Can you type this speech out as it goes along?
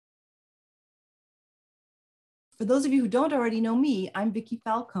For those of you who don't already know me, I'm Vicki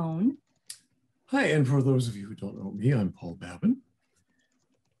Falcone. Hi, and for those of you who don't know me, I'm Paul Babin,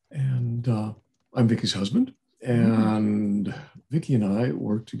 and I'm Vicki's husband. And Vicki and I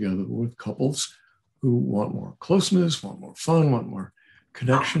work together with couples who want more closeness, want more fun, want more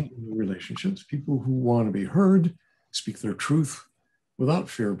connection in their relationships, people who want to be heard, speak their truth without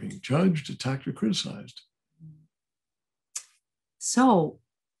fear of being judged, attacked, or criticized. So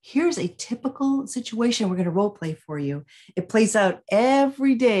here's a typical situation we're going to role play for you. It plays out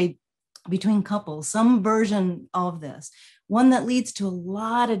every day between couples, some version of this, one that leads to a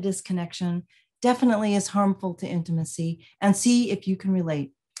lot of disconnection, definitely is harmful to intimacy, and see if you can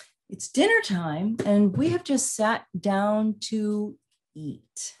relate. It's dinner time, and we have just sat down to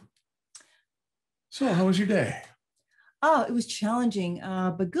eat. So how was your day? Oh, it was challenging,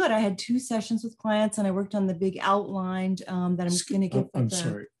 but good. I had 2 sessions with clients, and I worked on the big outline that I'm going to give I'm the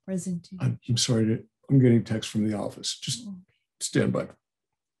sorry. presentation. I'm sorry. I'm getting text from the office. Just stand by.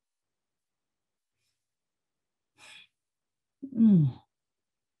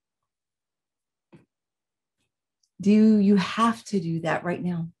 Do you have to do that right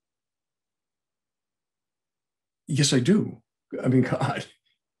now? Yes, I do. I mean, God.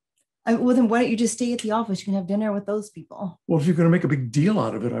 Well, then why don't you just stay at the office? You can have dinner with those people. Well, if you're going to make a big deal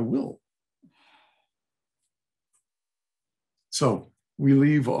out of it, I will. So we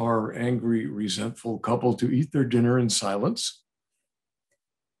leave our angry, resentful couple to eat their dinner in silence.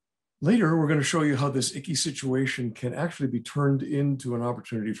 Later, we're going to show you how this icky situation can actually be turned into an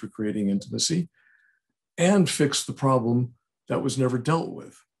opportunity for creating intimacy and fix the problem that was never dealt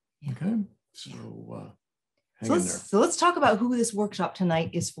with. Okay, so hang in there. So let's talk about who this workshop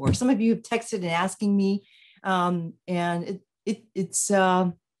tonight is for. Some of you have texted and asking me, and it's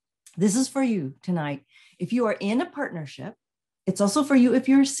this is for you tonight. If you are in a partnership, it's also for you if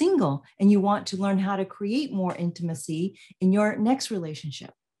you're single and you want to learn how to create more intimacy in your next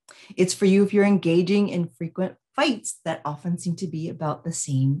relationship. It's for you if you're engaging in frequent fights that often seem to be about the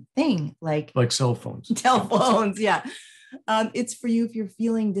same thing, like cell phones. Cell phones, yeah. It's for you if you're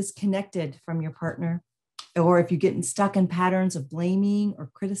feeling disconnected from your partner, or if you're getting stuck in patterns of blaming or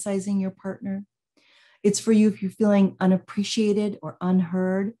criticizing your partner. It's for you if you're feeling unappreciated or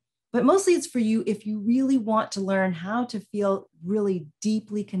unheard. But mostly it's for you if you really want to learn how to feel really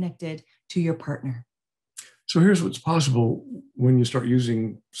deeply connected to your partner. So here's what's possible when you start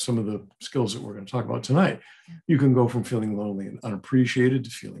using some of the skills that we're going to talk about tonight. You can go from feeling lonely and unappreciated to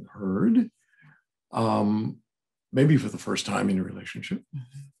feeling heard, maybe for the first time in your relationship.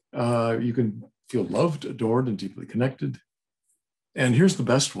 You can feel loved, adored, and deeply connected. And here's the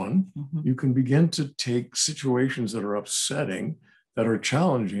best one. You can begin to take situations that are upsetting, that are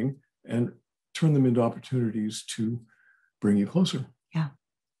challenging, and turn them into opportunities to bring you closer. Yeah.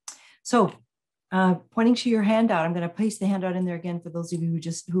 So pointing to your handout, I'm going to paste the handout in there again for those of you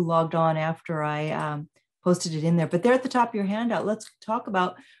who logged on after I posted it in there. But there at the top of your handout, let's talk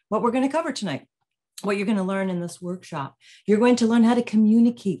about what we're going to cover tonight, what you're going to learn in this workshop. You're going to learn how to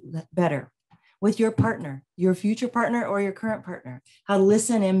communicate better with your partner, your future partner, or your current partner, how to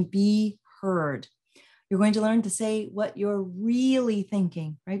listen and be heard. You're going to learn to say what you're really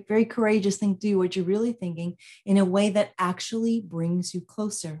thinking, right? Very courageous thing to do, what you're really thinking in a way that actually brings you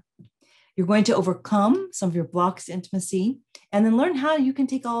closer. You're going to overcome some of your blocks to intimacy and then learn how you can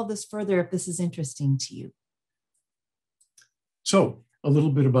take all of this further if this is interesting to you. So a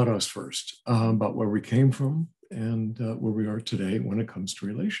little bit about us first, about where we came from and where we are today when it comes to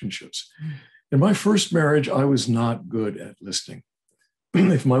relationships. In my first marriage, I was not good at listening.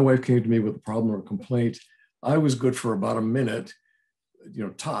 If my wife came to me with a problem or a complaint, I was good for about a minute,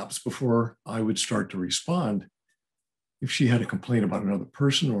 tops, before I would start to respond. If she had a complaint about another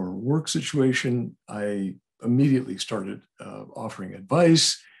person or a work situation, I immediately started offering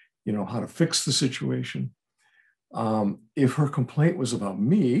advice, how to fix the situation. If her complaint was about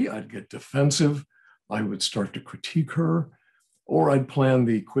me, I'd get defensive. I would start to critique her, or I'd plan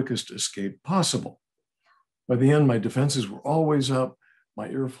the quickest escape possible. By the end, my defenses were always up. My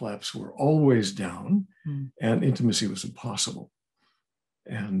ear flaps were always down, and intimacy was impossible.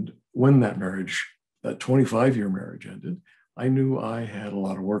 And when that 25-year marriage ended, I knew I had a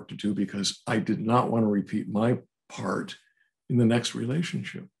lot of work to do because I did not want to repeat my part in the next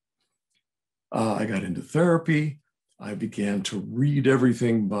relationship. I got into therapy. I began to read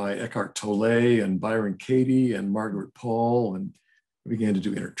everything by Eckhart Tolle and Byron Katie and Margaret Paul, and I began to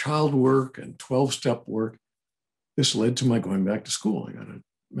do inner child work and 12-step work. This led to my going back to school. I got a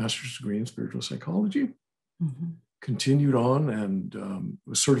master's degree in spiritual psychology, continued on and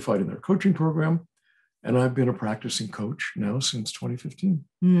was certified in their coaching program. And I've been a practicing coach now since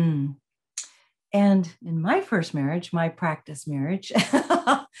 2015. And in my first marriage, my practice marriage,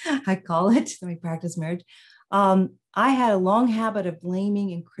 I call it my practice marriage, I had a long habit of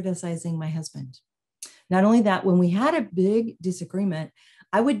blaming and criticizing my husband. Not only that, when we had a big disagreement,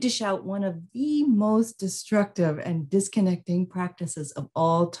 I would dish out one of the most destructive and disconnecting practices of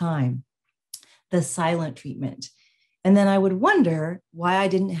all time, the silent treatment. And then I would wonder why I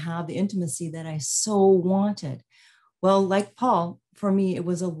didn't have the intimacy that I so wanted. Well, like Paul, for me, it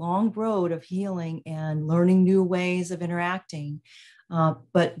was a long road of healing and learning new ways of interacting.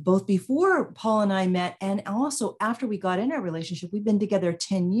 But both before Paul and I met and also after we got in our relationship, we've been together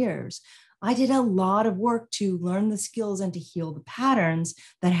 10 years. I did a lot of work to learn the skills and to heal the patterns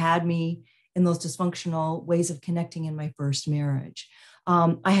that had me in those dysfunctional ways of connecting in my first marriage.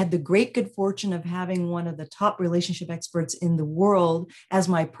 I had the great good fortune of having one of the top relationship experts in the world as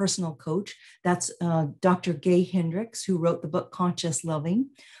my personal coach. That's Dr. Gay Hendricks, who wrote the book Conscious Loving.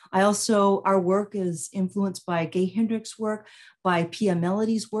 Our work is influenced by Gay Hendricks' work, by Pia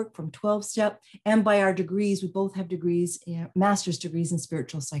Melody's work from 12 Step, and by our degrees. We both have degrees, master's degrees in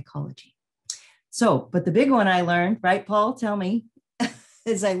spiritual psychology. So, but the big one I learned, right, Paul? Tell me,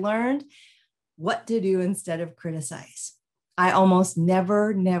 is I learned what to do instead of criticize. I almost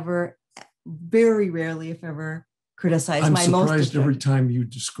never, very rarely, if ever, criticize I'm my most. I'm surprised every time you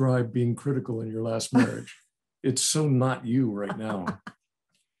describe being critical in your last marriage. It's so not you right now.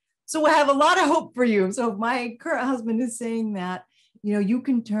 So I have a lot of hope for you. So my current husband is saying that, you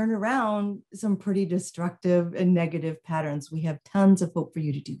can turn around some pretty destructive and negative patterns. We have tons of hope for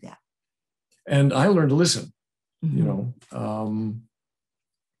you to do that. And I learned to listen, Mm-hmm.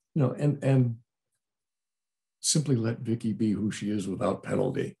 And simply let Vicky be who she is without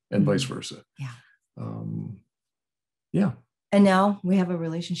penalty, and vice versa. Yeah. Yeah. And now we have a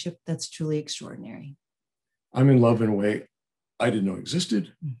relationship that's truly extraordinary. I'm in love in a way I didn't know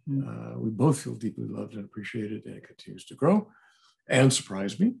existed. Mm-hmm. We both feel deeply loved and appreciated, and it continues to grow and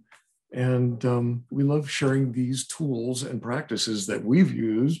surprise me. And we love sharing these tools and practices that we've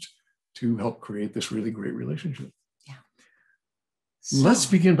used to help create this really great relationship. Yeah. Let's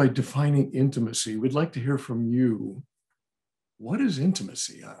begin by defining intimacy. We'd like to hear from you. What is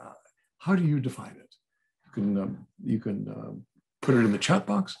intimacy? How do you define it? You can put it in the chat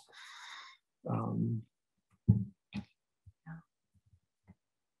box.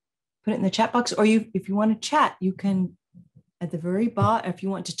 Put it in the chat box, or if you want to chat, you can at the very bottom. If you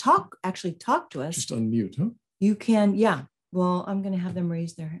want to actually talk to us, just unmute, huh? You can, yeah. Well, I'm going to have them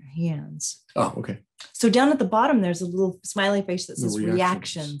raise their hands. Oh, okay. So down at the bottom, there's a little smiley face that says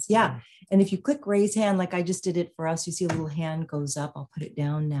reactions. Yeah. And if you click raise hand, like I just did it for us, you see a little hand goes up. I'll put it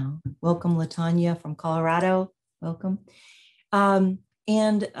down now. Welcome, Latanya from Colorado. Welcome. We'll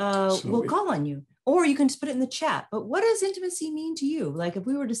call on you. Or you can just put it in the chat. But what does intimacy mean to you? Like if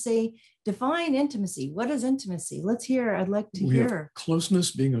we were to say, define intimacy, what is intimacy? Let's hear. I'd like to hear.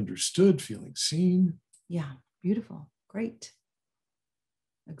 Closeness, being understood, feeling seen. Yeah. Beautiful. Great.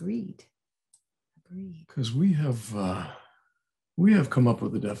 Agreed. Because we have come up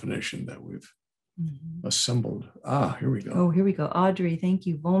with a definition that we've assembled. Here we go. Oh, here we go. Audrey, thank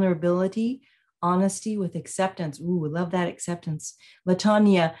you. Vulnerability, honesty with acceptance. Ooh, we love that acceptance.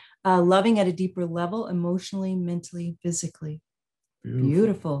 Latanya, loving at a deeper level, emotionally, mentally, physically.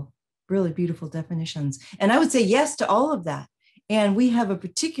 Beautiful. Really beautiful definitions. And I would say yes to all of that. And we have a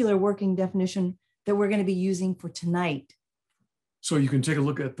particular working definition that we're going to be using for tonight. So you can take a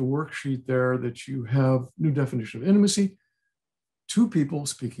look at the worksheet there that you have. New definition of intimacy: two people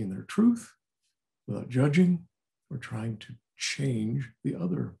speaking their truth without judging or trying to change the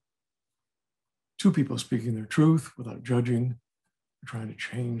other. Two people speaking their truth without judging or trying to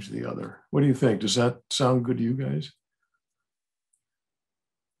change the other. What do you think? Does that sound good to you guys?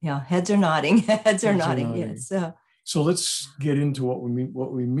 Yeah, heads are nodding. Heads are nodding. Yes. So let's get into what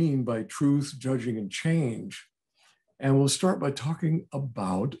we mean by truth, judging, and change. And we'll start by talking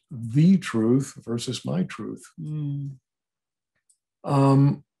about the truth versus my truth. You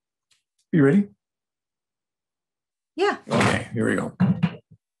ready? Yeah. Okay, here we go.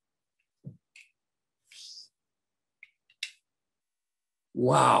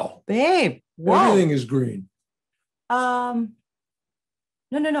 Wow. Babe. Whoa. Everything is green. No,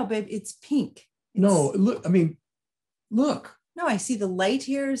 babe. It's pink. No, look, look. No, I see the light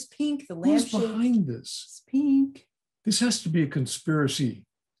here is pink. The lampshade. Who's behind this? It's pink. This has to be a conspiracy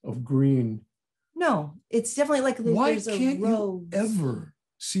of green. No, it's definitely like there's a rose. Why can't you ever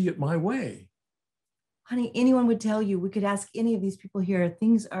see it my way? Honey, anyone would tell you. We could ask any of these people here.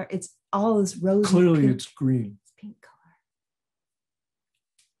 It's all this rose. Clearly it's green. It's pink color.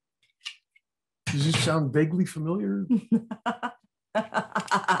 Does this sound vaguely familiar?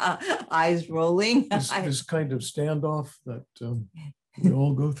 Eyes rolling. this kind of standoff that we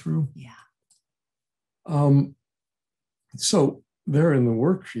all go through. Yeah. So there in the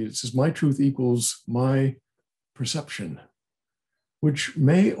worksheet, it says, my truth equals my perception, which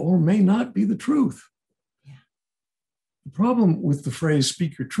may or may not be the truth. Yeah. The problem with the phrase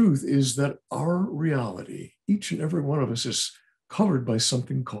speak your truth is that our reality, each and every one of us, is covered by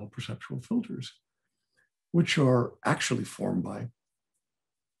something called perceptual filters, which are actually formed by,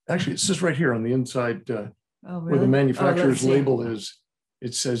 actually, it says right here on the inside where the manufacturer's label is,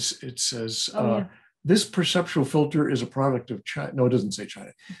 it says, yeah. This perceptual filter is a product of China. No, it doesn't say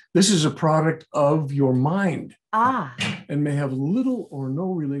China. This is a product of your mind. And may have little or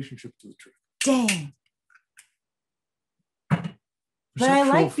no relationship to the truth. Dang. But I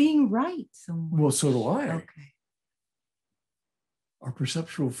like being right somewhere. Well, so do I. Okay. Our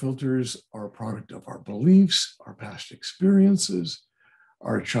perceptual filters are a product of our beliefs, our past experiences,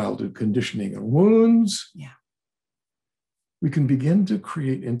 our childhood conditioning and wounds. Yeah. We can begin to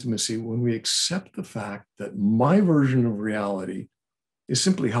create intimacy when we accept the fact that my version of reality is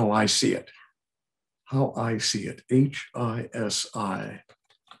simply how I see it. How I see it, HISI.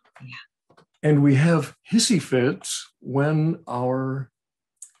 Yeah. And we have hissy fits when our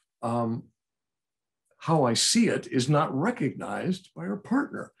how I see it is not recognized by our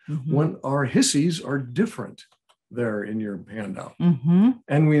partner, when our hissies are different there in your handout.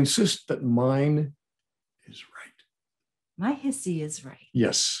 And we insist that mine is right. My hissy is right.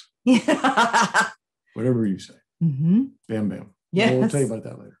 Yes. Whatever you say. Bam, bam. Yes. We'll tell you about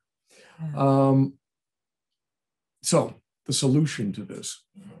that later. So the solution to this,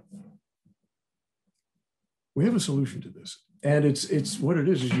 we have a solution to this. And it's what it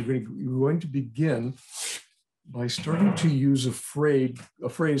is you're going to begin by starting to use a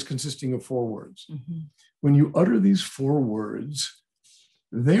phrase consisting of 4 words. When you utter these 4 words,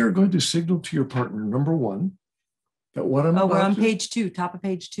 they are going to signal to your partner, number one, that what I'm we're on page 2, top of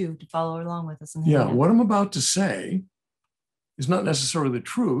page 2, to follow along with us. What I'm about to say is not necessarily the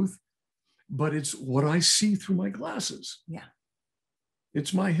truth, but it's what I see through my glasses. Yeah.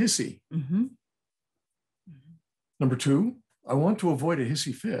 It's my hissy. Number 2, I want to avoid a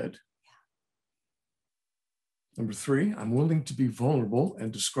hissy fit. Number 3, I'm willing to be vulnerable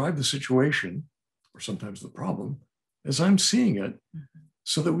and describe the situation, or sometimes the problem, as I'm seeing it,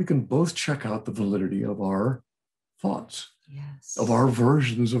 so that we can both check out the validity of our thoughts, of our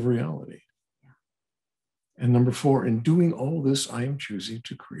versions of reality. And number 4, in doing all this, I am choosing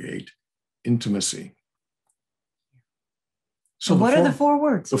to create intimacy. So what are the 4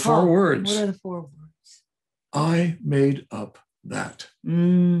 words? The 4 words. What are the 4 words? I made up that. ...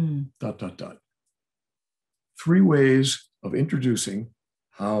 3 ways of introducing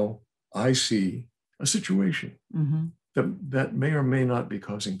how I see a situation that may or may not be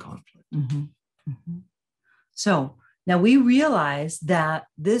causing conflict. So now we realize that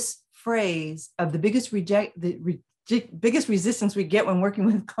this phrase of the biggest resistance we get when working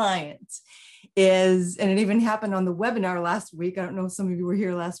with clients is, and it even happened on the webinar last week, I don't know if some of you were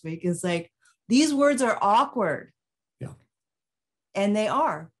here last week, is like, these words are awkward. Yeah. And they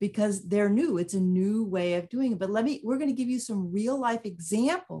are, because they're new. It's a new way of doing it. But we're going to give you some real life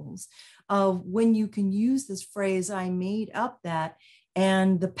examples of when you can use this phrase, I made up that,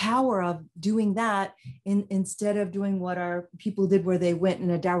 and the power of doing that instead of doing what our people did, where they went in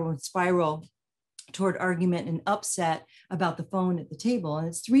a downward spiral toward argument and upset about the phone at the table. And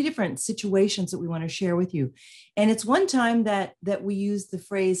it's 3 different situations that we want to share with you. And it's one time that we use the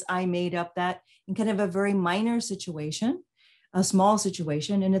phrase, I made up that, in kind of a very minor situation, a small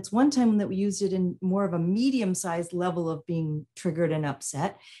situation. And it's one time that we used it in more of a medium-sized level of being triggered and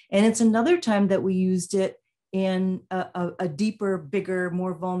upset. And it's another time that we used it in a deeper, bigger,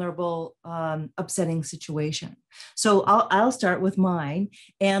 more vulnerable, upsetting situation. So I'll start with mine.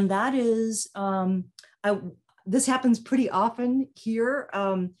 And that is, this happens pretty often here,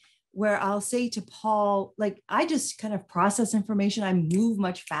 where I'll say to Paul, like, I just kind of process information. I move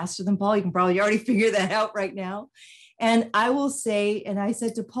much faster than Paul. You can probably already figure that out right now. And I will say, and I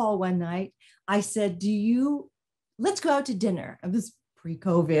said to Paul one night, I said, let's go out to dinner. It was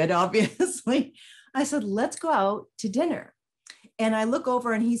pre-COVID, obviously. I said, let's go out to dinner. And I look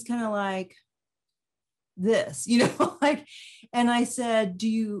over and he's kind of like this, like, and I said,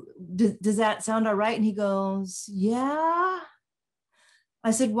 does that sound all right? And he goes, yeah.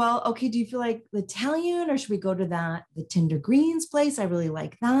 I said, well, okay, do you feel like the Italian, or should we go to the Tender Greens place? I really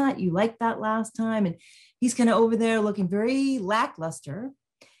like that. You liked that last time. And he's kind of over there looking very lackluster.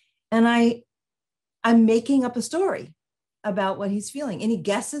 And I'm making up a story about what he's feeling. Any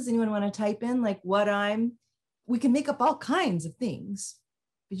guesses? Anyone want to type in like what I'm we can make up all kinds of things,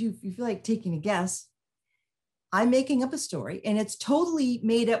 but you feel like taking a guess. I'm making up a story and it's totally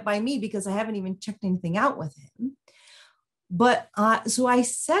made up by me because I haven't even checked anything out with him. But so I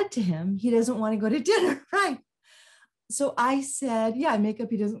said to him, he doesn't want to go to dinner, right? So I said, yeah, makeup,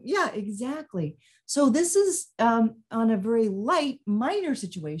 he doesn't. Yeah, exactly. So this is on a very light, minor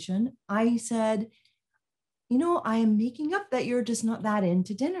situation. I said, I am making up that you're just not that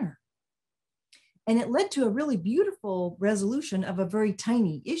into dinner. And it led to a really beautiful resolution of a very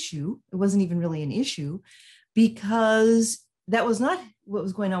tiny issue. It wasn't even really an issue because that was not what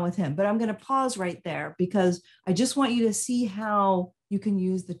was going on with him. But I'm going to pause right there because I just want you to see how you can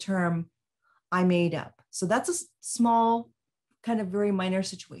use the term I made up. So that's a small, kind of very minor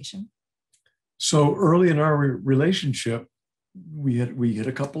situation. So early in our relationship, we hit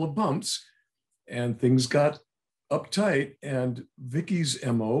a couple of bumps and things got uptight. And Vicky's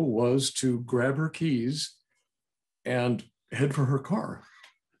MO was to grab her keys and head for her car.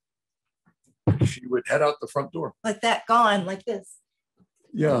 She would head out the front door. Like that, gone, like this.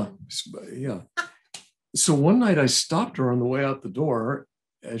 Yeah. So one night I stopped her on the way out the door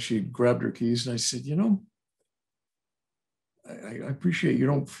as she grabbed her keys. And I said, I appreciate you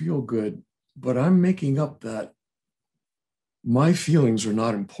don't feel good, but I'm making up that my feelings are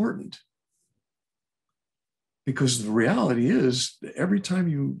not important. Because the reality is that every time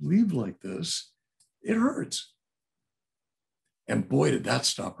you leave like this, it hurts. And boy, did that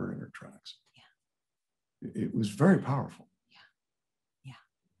stop her in her tracks. Yeah. It was very powerful. Yeah.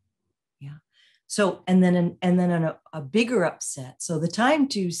 So, and then a bigger upset. So the time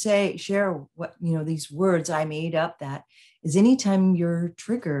to share what, these words I made up, that is anytime you're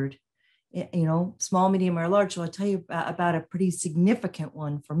triggered, small, medium, or large. So I'll tell you about a pretty significant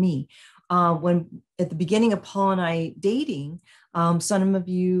one for me. When at the beginning of Paul and I dating, some of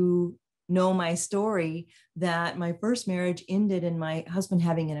you know my story that my first marriage ended in my husband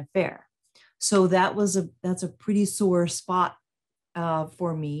having an affair. So that's a pretty sore spot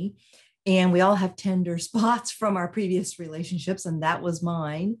for me. And we all have tender spots from our previous relationships. And that was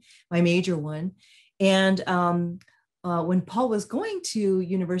mine, my major one. And when Paul was going to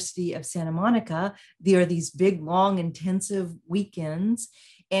University of Santa Monica, there are these big, long, intensive weekends.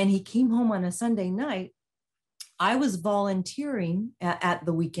 And he came home on a Sunday night. I was volunteering at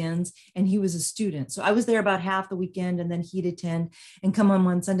the weekends and he was a student. So I was there about half the weekend and then he'd attend and come home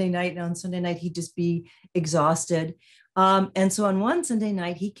on Sunday night. And on Sunday night, he'd just be exhausted. And so on one Sunday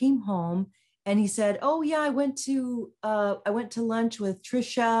night, he came home and he said, oh yeah, I went to lunch with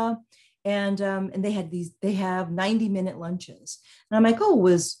Trisha and they have 90-minute lunches. And I'm like, oh,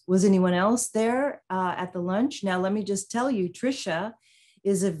 was anyone else there at the lunch? Now, let me just tell you, Trisha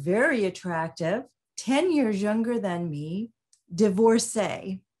is a very attractive, 10 years younger than me,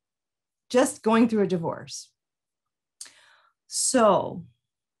 divorcee, just going through a divorce. So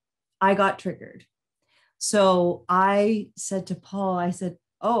I got triggered. So I said to Paul, I said,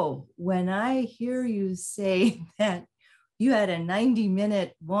 oh, when I hear you say that you had a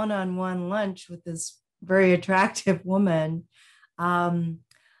 90-minute one-on-one lunch with this very attractive woman, I'm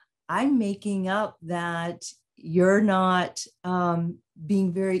making up that you're not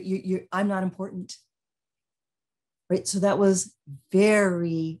being very, I'm not important. Right. So that was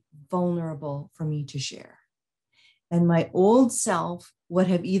very vulnerable for me to share. And my old self would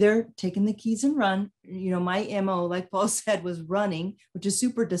have either taken the keys and run. My MO, like Paul said, was running, which is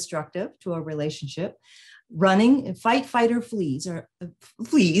super destructive to a relationship. Running, fight, or flees.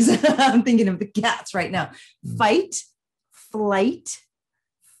 I'm thinking of the cats right now. Fight, flight,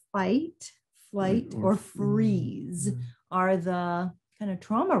 or freeze are the kind of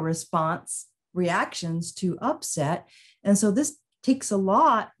trauma response reactions to upset. And so this takes a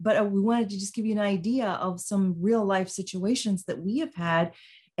lot, but we wanted to just give you an idea of some real life situations that we have had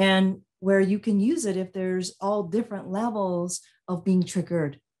and where you can use it if there's all different levels of being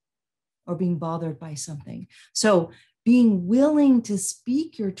triggered or being bothered by something. So being willing to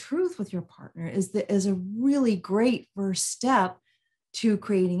speak your truth with your partner is a really great first step to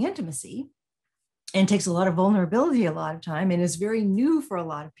creating intimacy. And takes a lot of vulnerability a lot of time and is very new for a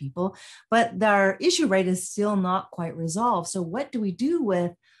lot of people, but our issue rate is still not quite resolved. So what do we do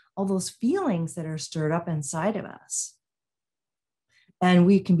with all those feelings that are stirred up inside of us? And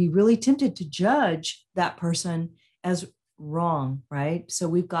we can be really tempted to judge that person as wrong, right? So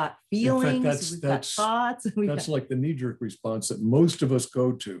we've got feelings, we've got thoughts. That's like the knee-jerk response that most of us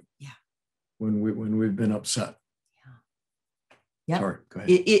go to when we've been upset. Yeah. Sorry, go ahead.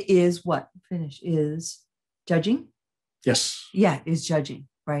 It is what? Finish is judging. Yes. Yeah, is judging,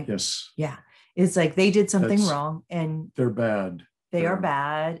 right? Yes. Yeah. It's like they did something wrong and they're bad. They are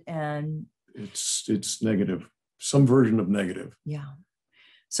bad. And It's negative, some version of negative. Yeah.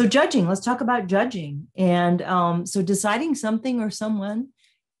 So judging, let's talk about judging. And so deciding something or someone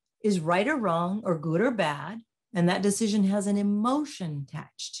is right or wrong or good or bad, and that decision has an emotion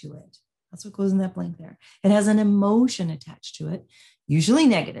attached to it. That's what goes in that blank there. It has an emotion attached to it, usually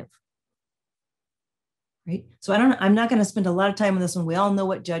negative. Right. So I'm not going to spend a lot of time on this one. We all know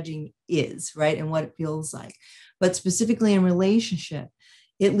what judging is, right? And what it feels like. But specifically in relationship,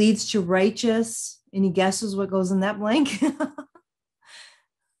 it leads to righteous. Any guesses what goes in that blank? Any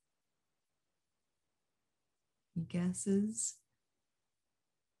guesses?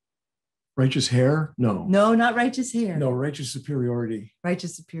 Righteous hair? No. No, not righteous hair. No, righteous superiority.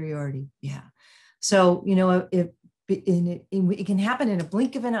 Righteous superiority. Yeah. So, if it can happen in a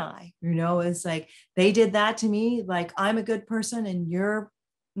blink of an eye, it's like they did that to me, like I'm a good person and you're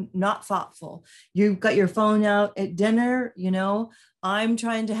not thoughtful. You've got your phone out at dinner, I'm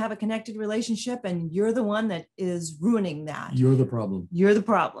trying to have a connected relationship and you're the one that is ruining that. You're the problem. You're the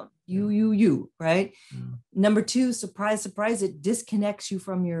problem. You, right? Yeah. Number two, surprise, surprise, it disconnects you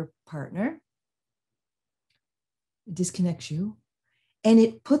from your partner. It disconnects you. And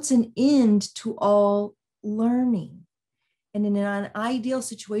it puts an end to all learning. And in an ideal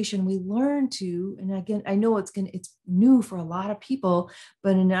situation, we learn to, and again, I know it's new for a lot of people,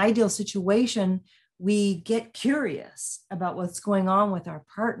 but in an ideal situation, we get curious about what's going on with our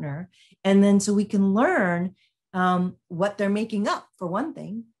partner. And then so we can learn what they're making up, for one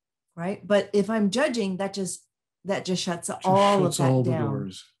thing, right? But if I'm judging, that just shuts all of that down.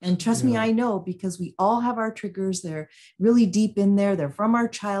 Doors. And trust me, I know, because we all have our triggers. They're really deep in there. They're from our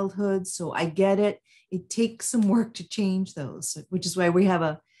childhood. So I get it. It takes some work to change those, which is why we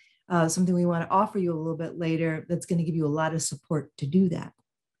have something we want to offer you a little bit later that's going to give you a lot of support to do that.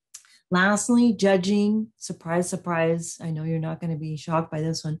 Lastly, judging, surprise, surprise. I know you're not going to be shocked by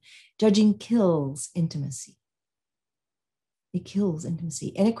this one. Judging kills intimacy. It kills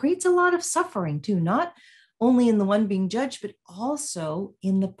intimacy. And it creates a lot of suffering too, not only in the one being judged, but also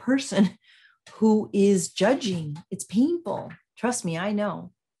in the person who is judging. It's painful. Trust me, I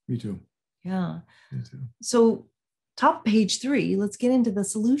know. Me too. Yeah. Me too. So top page 3, let's get into the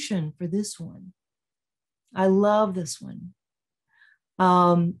solution for this one. I love this one.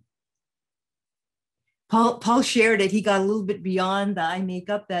 Paul shared it. He got a little bit beyond the I make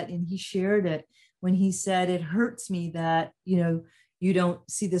up that, and he shared it when he said, it hurts me that, you don't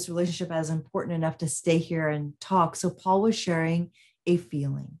see this relationship as important enough to stay here and talk. So Paul was sharing a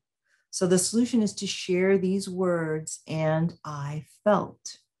feeling. So the solution is to share these words, and I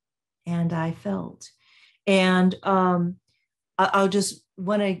felt. And I felt. And I'll just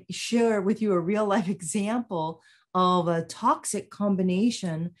want to share with you a real life example of a toxic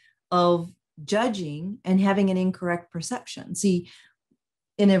combination of judging and having an incorrect perception. See,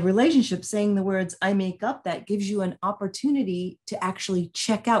 in a relationship, saying the words, I make up that, gives you an opportunity to actually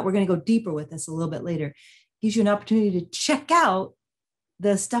check out. We're going to go deeper with this a little bit later. Gives you an opportunity to check out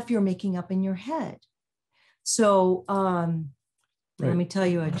the stuff you're making up in your head. So, right. Let me tell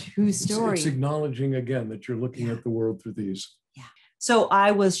you a true story. It's acknowledging again that you're looking at the world through these. Yeah. So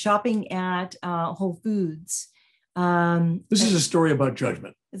I was shopping at Whole Foods. This is a story about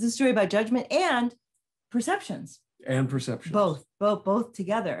judgment. It's a story about judgment and perceptions. And perceptions. Both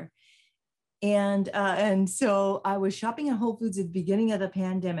together. And so I was shopping at Whole Foods at the beginning of the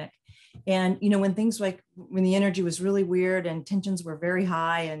pandemic. And, when things like when the energy was really weird and tensions were very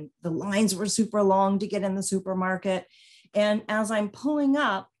high and the lines were super long to get in the supermarket. And as I'm pulling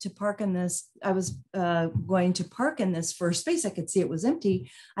up to park in this, I was going to park in this first space. I could see it was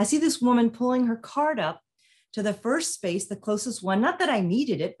empty. I see this woman pulling her cart up to the first space, the closest one. Not that I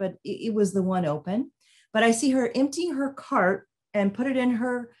needed it, but it was the one open. But I see her emptying her cart and put it in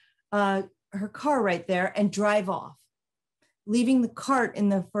her car right there and drive off, leaving the cart in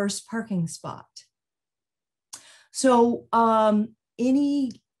the first parking spot. So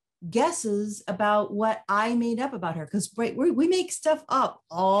any guesses about what I made up about her? Because we make stuff up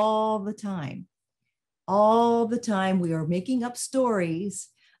all the time. All the time we are making up stories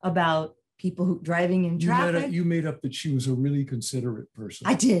about people who driving in traffic. You made up that she was a really considerate person.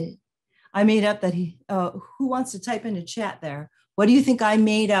 I did. I made up that who wants to type into chat there? What do you think I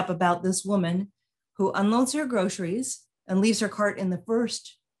made up about this woman who unloads her groceries and leaves her cart in the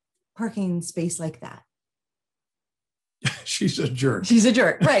first parking space like that? She's a jerk. She's a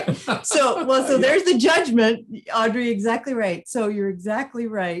jerk, right? So there's the judgment, Audrey. Exactly right. So you're exactly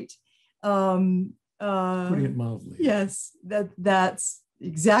right. Putting it mildly. Yes, that's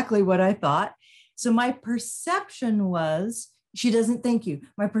exactly what I thought. So my perception was she doesn't thank you.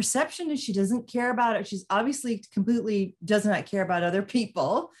 My perception is she doesn't care about it. She's obviously completely does not care about other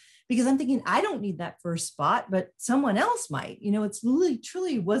people because I'm thinking, I don't need that first spot, but someone else might. It's really,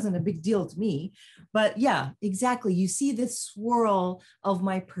 truly wasn't a big deal to me. But yeah, exactly. You see this swirl of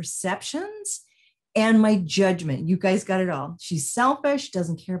my perceptions and my judgment. You guys got it all. She's selfish,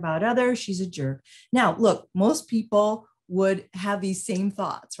 doesn't care about others. She's a jerk. Now, look, most people would have these same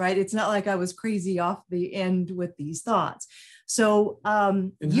thoughts, right? It's not like I was crazy off the end with these thoughts. So,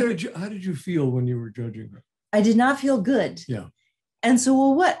 and how did you feel when you were judging her? I did not feel good. Yeah. And so,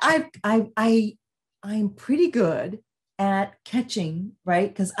 well, what I'm pretty good at catching, right?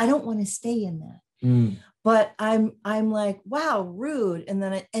 Because I don't want to stay in that. But I'm like, wow, rude. And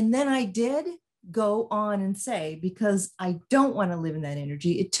then I did go on and say, because I don't want to live in that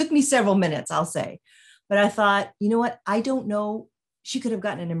energy. It took me several minutes, I'll say. But I thought, you know what? I don't know. She could have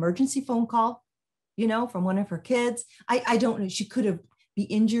gotten an emergency phone call, from one of her kids. I don't know. She could have be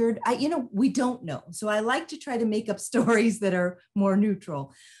injured. We don't know. So I like to try to make up stories that are more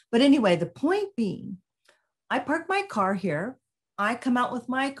neutral. But anyway, the point being, I park my car here. I come out with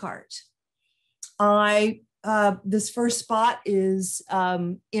my cart. This first spot is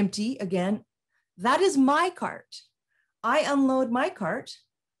empty again. That is my cart. I unload my cart.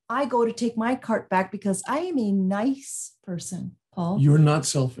 I go to take my cart back because I am a nice person, Paul. You're not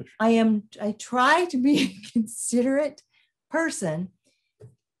selfish. I try to be a considerate person,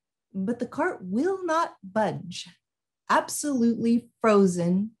 but the cart will not budge. Absolutely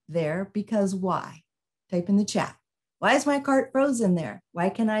frozen there because why? Type in the chat. Why is my cart frozen there? Why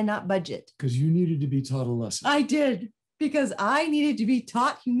can I not budge it? Because you needed to be taught a lesson. I did, because I needed to be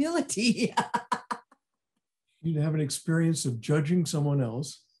taught humility. You need to have an experience of judging someone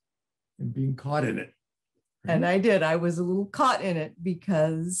else and being caught in it. Right? And I did. I was a little caught in it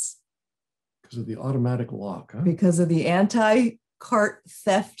because of the automatic lock, huh? Because of the anti-cart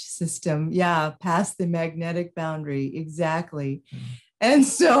theft system. Yeah, past the magnetic boundary. Exactly. And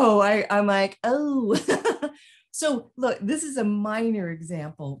so I'm like, oh. So look, this is a minor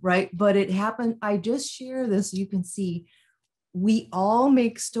example, right? But it happened. I just share this so you can see we all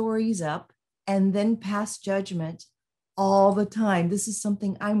make stories up and then pass judgment all the time. This is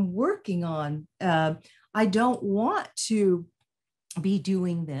something I'm working on. I don't want to be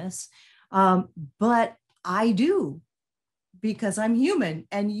doing this, but I do, because I'm human,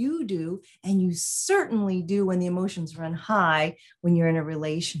 and you do, and you certainly do when the emotions run high when you're in a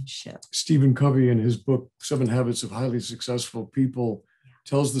relationship. Stephen Covey, in his book, 7 Habits of Highly Successful People,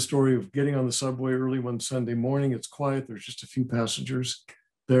 tells the story of getting on the subway early one Sunday morning. It's quiet. There's just a few passengers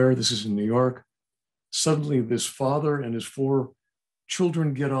there. This is in New York. Suddenly, this father and his 4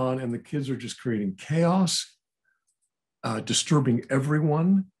 children get on, and the kids are just creating chaos, disturbing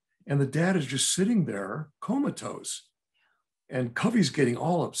everyone. And the dad is just sitting there comatose. And Covey's getting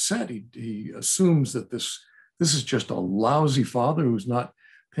all upset. He assumes that this is just a lousy father who's not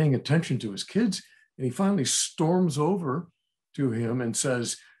paying attention to his kids. And he finally storms over to him and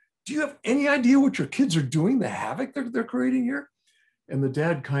says, "Do you have any idea what your kids are doing, the havoc they're creating here?" And the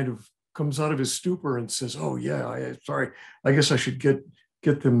dad kind of comes out of his stupor and says, "Oh yeah, sorry, I guess I should get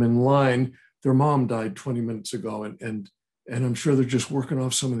them in line. Their mom died 20 minutes ago, and I'm sure they're just working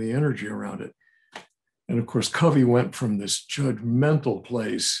off some of the energy around it." And of course, Covey went from this judgmental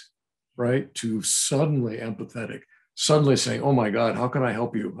place, right, to suddenly empathetic, suddenly saying, "Oh my God, how can I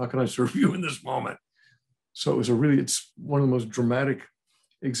help you? How can I serve you in this moment?" So it's one of the most dramatic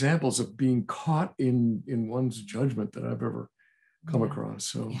examples of being caught in one's judgment that I've ever come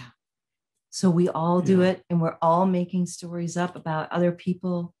across. So we all do it, and we're all making stories up about other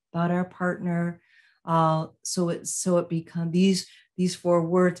people, about our partner. So it becomes these 4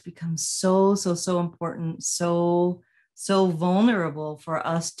 words become so important, so vulnerable for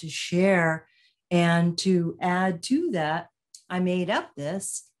us to share. And to add to that, I made up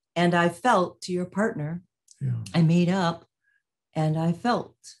this and I felt to your partner. Yeah. I made up and I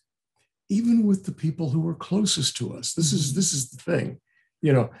felt. Even with the people who are closest to us. This is the thing.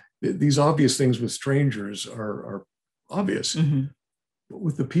 These obvious things with strangers are obvious. Mm-hmm. But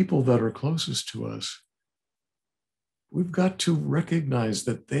with the people that are closest to us, we've got to recognize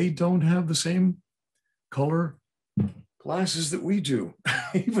that they don't have the same color glasses that we do,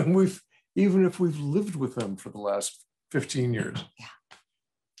 even if we've lived with them for the last 15 years. Yeah.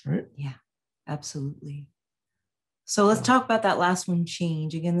 Right? Yeah, absolutely. So let's talk about that last one,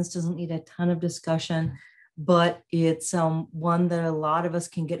 change. Again, this doesn't need a ton of discussion, but it's one that a lot of us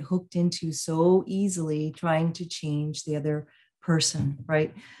can get hooked into so easily, trying to change the other person,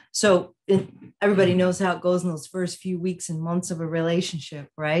 right? So everybody knows how it goes in those first few weeks and months of a relationship,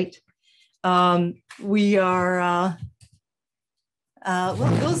 right? We are,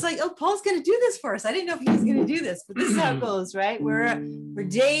 Well, it goes like, oh, Paul's going to do this for us. I didn't know if he was going to do this, but this is how it goes, right? We're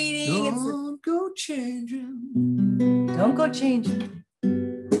dating. Don't go changing. Don't go changing.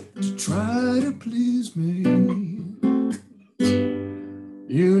 To try to please me.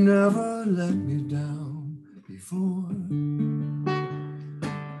 You never let me down before.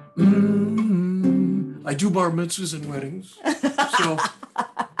 I do bar mitzvahs and weddings, so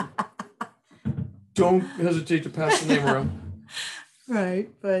don't hesitate to pass the name around. Right,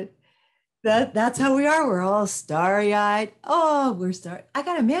 but that's how we are. We're all starry-eyed. Oh, I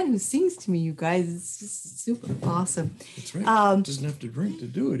got a man who sings to me, you guys. It's just super awesome. That's right. Doesn't have to drink to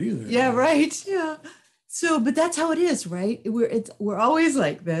do it either. Yeah, right. Yeah. So, but that's how it is, right? We're always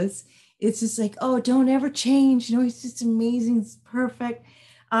like this. It's just like, oh, don't ever change. He's just amazing. It's perfect.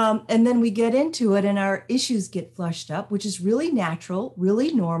 And then we get into it and our issues get flushed up, which is really natural,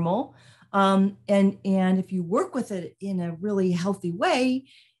 really normal. And if you work with it in a really healthy way,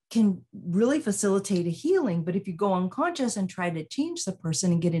 can really facilitate a healing. But if you go unconscious and try to change the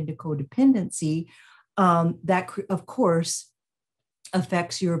person and get into codependency, that of course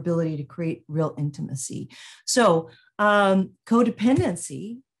affects your ability to create real intimacy. So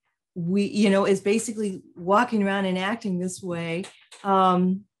codependency, is basically walking around and acting this way.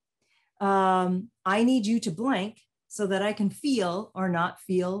 I need you to blank so that I can feel or not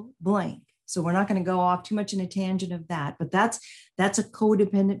feel blank. So we're not going to go off too much in a tangent of that, but that's a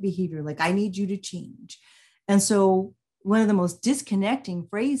codependent behavior. Like, I need you to change. And so one of the most disconnecting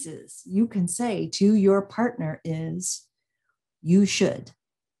phrases you can say to your partner is, you should.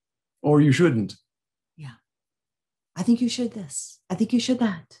 Or you shouldn't. Yeah. I think you should this. I think you should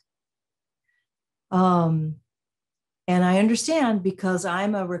that. And I understand because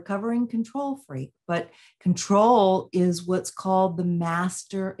I'm a recovering control freak, but control is what's called the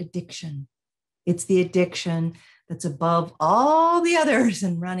master addiction. It's the addiction that's above all the others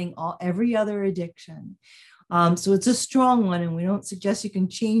and running every other addiction. So it's a strong one, and we don't suggest you can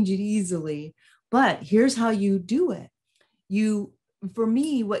change it easily. But here's how you do it. For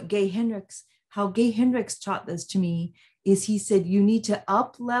me, how Gay Hendricks taught this to me is he said, you need to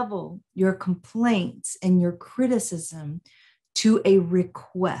up-level your complaints and your criticism to a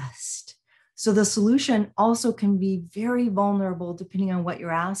request. So the solution also can be very vulnerable, depending on what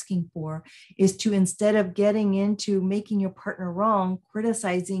you're asking for, is to, instead of getting into making your partner wrong,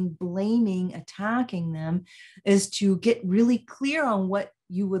 criticizing, blaming, attacking them, is to get really clear on what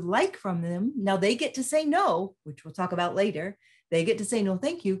you would like from them. Now they get to say no, which we'll talk about later. They get to say no,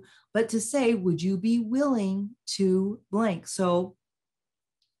 thank you, but to say, would you be willing to blank? So,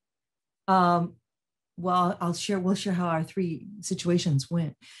 we'll share how our three situations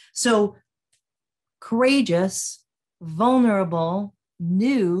went. So courageous, vulnerable,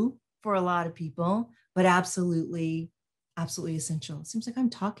 new for a lot of people, but absolutely essential. It seems like I'm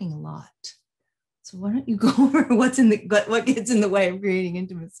talking a lot. So why don't you go over what gets in the way of creating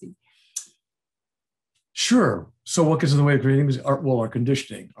intimacy? Sure. So what gets in the way of creating is our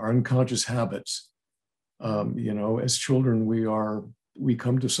conditioning, our unconscious habits. As children, we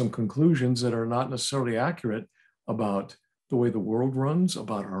come to some conclusions that are not necessarily accurate about the way the world runs,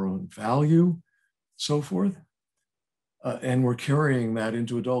 about our own value, so forth. And we're carrying that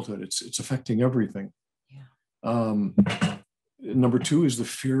into adulthood. It's affecting everything. Yeah. Number two is the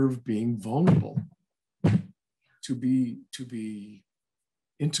fear of being vulnerable. To be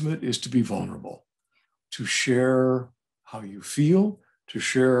intimate is to be vulnerable, to share how you feel, to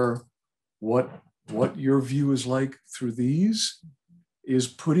share what your view is like through these, is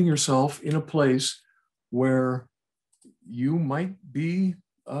putting yourself in a place where you might be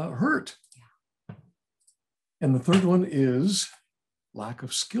hurt. And the third one is lack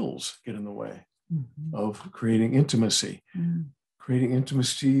of skills get in the way of creating intimacy. Creating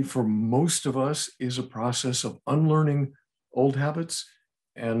intimacy for most of us is a process of unlearning old habits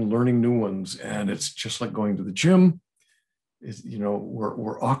and learning new ones. And it's just like going to the gym.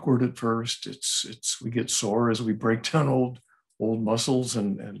 We're awkward at first. We get sore as we break down old muscles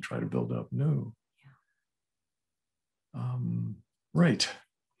and try to build up new. Right.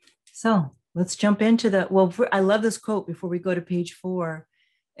 So let's jump into I love this quote before we go to page 4.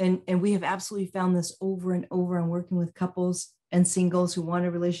 And we have absolutely found this over and over and working with couples and singles who want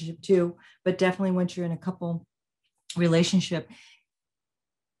a relationship too, but definitely once you're in a couple relationship.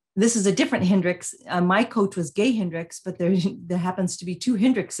 This is a different Hendricks. My coach was Gay Hendricks, but there happens to be 2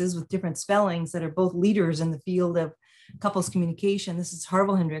 Hendrickses with different spellings that are both leaders in the field of couples communication. This is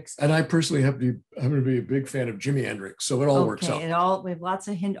Harville Hendricks. And I personally happen to be a big fan of Jimi Hendrix, so it all works out. We have lots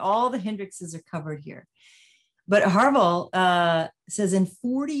of all the Hendrixes are covered here. But Harville says, in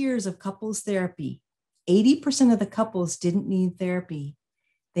 40 years of couples therapy, 80% of the couples didn't need therapy.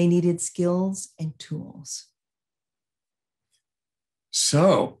 They needed skills and tools.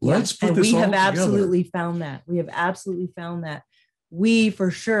 So let's put this all together. We have absolutely found that. We have absolutely found that. We, for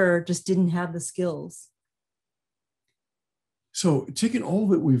sure, just didn't have the skills. So taking all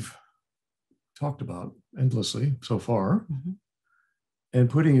that we've talked about endlessly so far and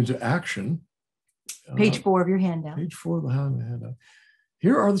putting into action. Page 4 of your handout. Page 4 of the handout.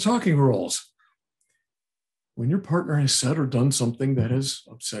 Here are the talking rules. When your partner has said or done something that has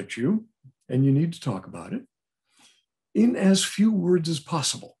upset you and you need to talk about it, in as few words as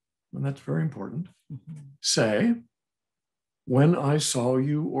possible, and that's very important, say, when I saw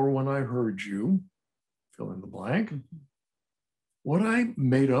you or when I heard you, fill in the blank. What I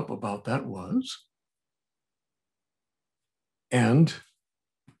made up about that was, and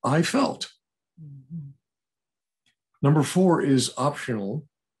I felt. Number 4 is optional.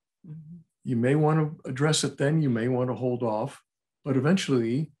 You may want to address it then, you may want to hold off, but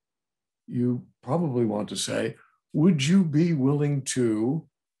eventually you probably want to say, would you be willing to,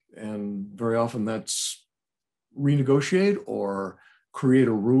 and very often that's renegotiate or create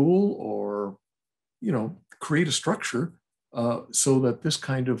a rule or, create a structure so that this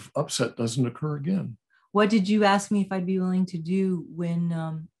kind of upset doesn't occur again. What did you ask me if I'd be willing to do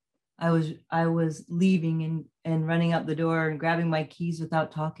when I was leaving and running out the door and grabbing my keys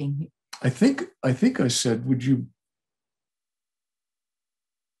without talking? I think I said, would you?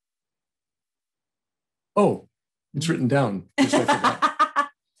 Oh, it's written down.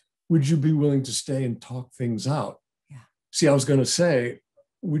 Would you be willing to stay and talk things out? Yeah. See, I was going to say,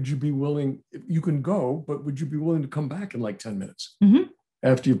 would you be willing, you can go, but would you be willing to come back in like 10 minutes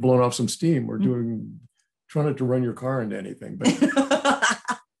after you've blown off some steam or trying not to run your car into anything, but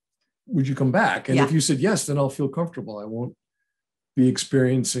would you come back? And if you said yes, then I'll feel comfortable. I won't be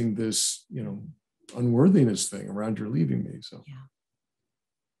experiencing this, unworthiness thing around your leaving me. So,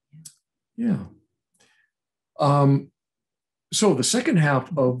 yeah. So the second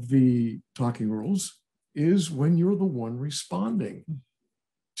half of the talking rules is when you're the one responding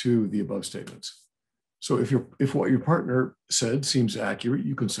to the above statements. So if what your partner said seems accurate,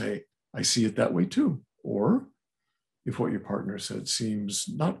 you can say, I see it that way too. Or if what your partner said seems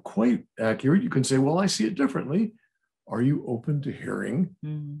not quite accurate, you can say, well, I see it differently. Are you open to hearing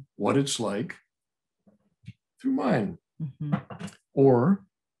what it's like through mine? Or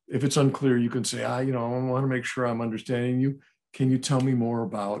if it's unclear, you can say, I want to make sure I'm understanding you. Can you tell me more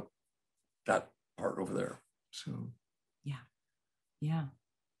about that part over there? So, yeah.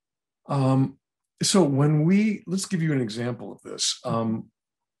 So let's give you an example of this.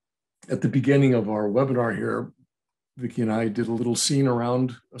 At the beginning of our webinar here, Vicki and I did a little scene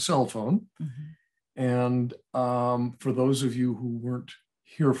around a cell phone. And for those of you who weren't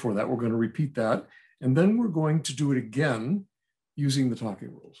here for that, we're going to repeat that. And then we're going to do it again using the talking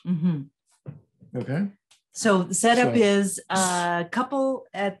rules. Okay. So the setup is a couple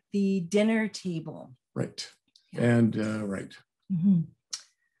at the dinner table. Right. Yeah. And right.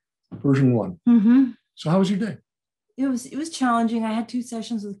 Version 1. So how was your day? It was challenging. I had 2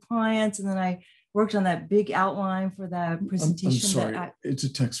 sessions with clients, and then I worked on that big outline for that presentation. I'm sorry. It's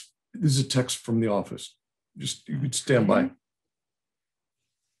a text. This is a text from the office. Just you could stand by.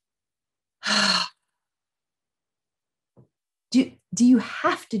 Do you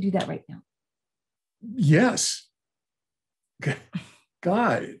have to do that right now? Yes. Okay.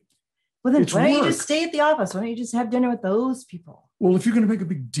 God. Well, then why don't you just stay at the office? Why don't you just have dinner with those people? Well, if you're going to make a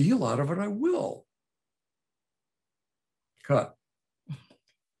big deal out of it, I will. Cut.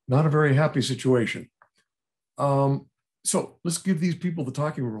 Not a very happy situation. So let's give these people the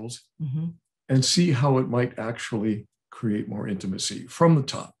talking rules and see how it might actually create more intimacy from the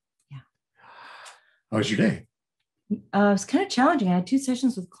top. Yeah. How was your day? It was kind of challenging. I had 2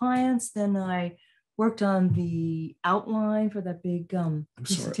 sessions with clients. Then I worked on the outline for that big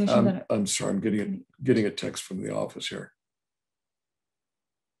presentation. I'm sorry. I'm getting a text from the office here.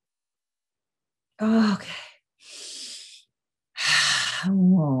 Oh, okay.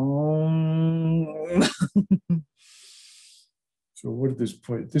 So what at this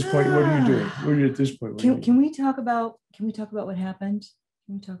point? At this point, what are you doing? What are you at this point? Can we talk about what happened?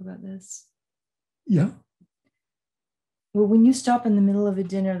 Can we talk about this? Yeah. Well, when you stop in the middle of a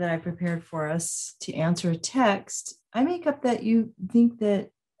dinner that I prepared for us to answer a text, I make up that you think that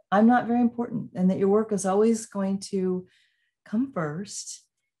I'm not very important and that your work is always going to come first.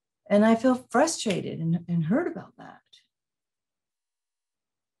 And I feel frustrated and hurt about that.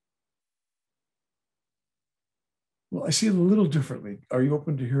 Well, I see it a little differently. Are you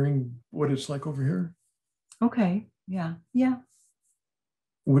open to hearing what it's like over here? Okay. Yeah.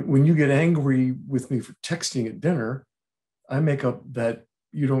 when you get angry with me for texting at dinner, I make up that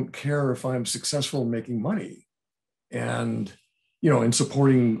you don't care if I'm successful in making money and, in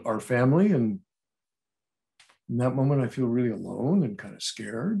supporting our family. And in that moment, I feel really alone and kind of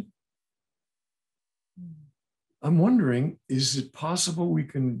scared. I'm wondering, is it possible we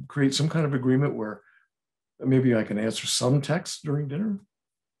can create some kind of agreement where maybe I can answer some texts during dinner?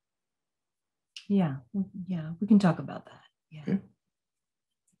 Yeah, we can talk about that. Yeah. Okay.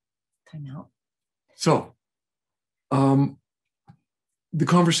 Time out. So, the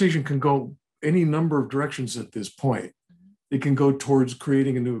conversation can go any number of directions at this point. It can go towards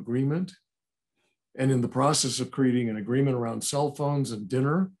creating a new agreement. And in the process of creating an agreement around cell phones and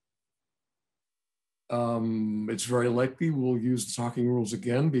dinner, it's very likely we'll use the talking rules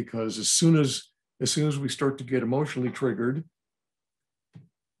again, because as soon as we start to get emotionally triggered,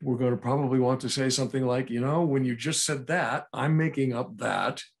 we're going to probably want to say something like, when you just said that, I'm making up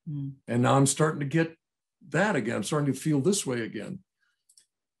that. And now I'm starting to get that again. I'm starting to feel this way again.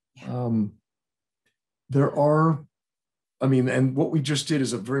 Yeah. And what we just did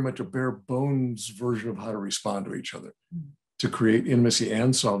is very much a bare bones version of how to respond to each other to create intimacy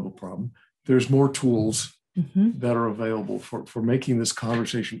and solve the problem. There's more tools that are available for making this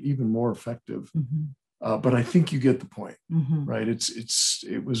conversation even more effective. But I think you get the point, right?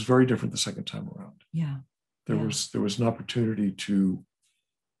 It was very different the second time around. Yeah. There was an opportunity to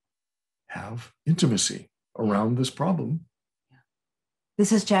have intimacy around this problem. This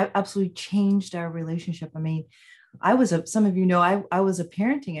has absolutely changed our relationship. I mean, some of you know, I was a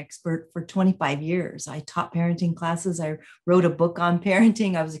parenting expert for 25 years. I taught parenting classes. I wrote a book on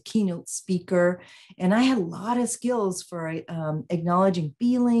parenting. I was a keynote speaker, and I had a lot of skills for acknowledging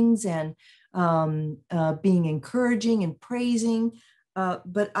feelings and being encouraging and praising.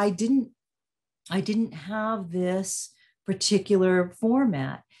 But I didn't have this particular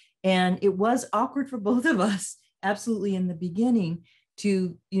format. And it was awkward for both of us, absolutely, in the beginning,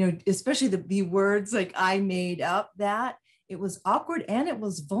 to, especially the words like I made up that. It was awkward and it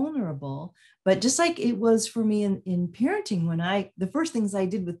was vulnerable. But just like it was for me in parenting, the first things I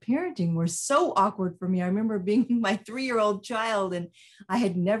did with parenting were so awkward for me. I remember being my 3-year-old child, and I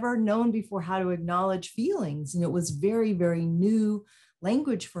had never known before how to acknowledge feelings. And it was very, very new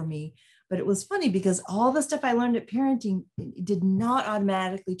language for me. But it was funny because all the stuff I learned at parenting did not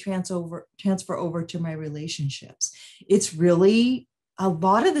automatically transfer over to my relationships. It's really a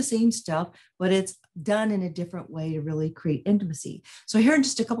lot of the same stuff, but it's done in a different way to really create intimacy. So here in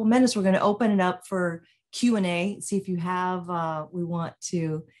just a couple minutes, we're going to open it up for Q&A. See if you have, we want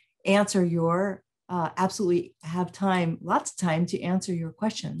to answer your, absolutely have time, lots of time to answer your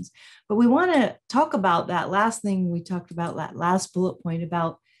questions. But we want to talk about that last thing we talked about, that last bullet point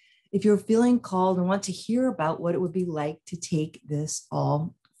about if you're feeling called and want to hear about what it would be like to take this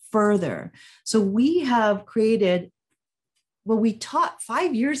all further. So we have created, we taught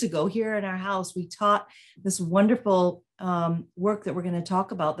 5 years ago here in our house, we taught this wonderful work that we're going to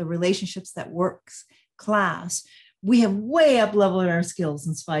talk about, the Relationships That Works class. We have way up leveled our skills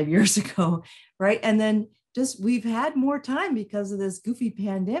since 5 years ago, right? And then we've had more time because of this goofy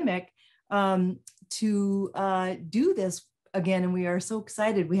pandemic to do this again. And we are so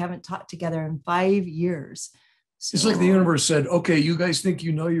excited. We haven't taught together in 5 years. So, it's like the universe said, okay, you guys think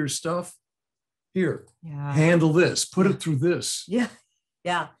you know your stuff? Here, handle this, put it through this.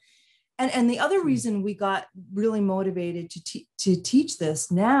 Yeah. And the other reason we got really motivated to teach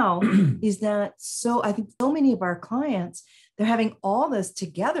this now is that I think so many of our clients, they're having all this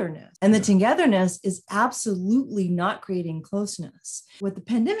togetherness, and the togetherness is absolutely not creating closeness. What the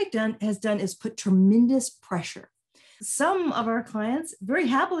pandemic has done is put tremendous pressure. Some of our clients very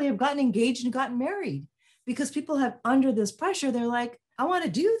happily have gotten engaged and gotten married because people have, under this pressure, they're like, I want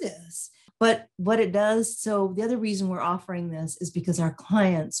to do this. But what it does, so the other reason we're offering this is because our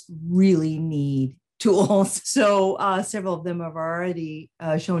clients really need tools. So several of them have already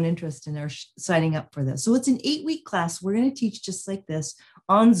shown interest and are signing up for this. So it's an 8-week class. We're going to teach just like this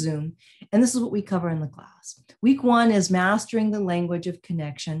on Zoom. And this is what we cover in the class. Week 1 is mastering the language of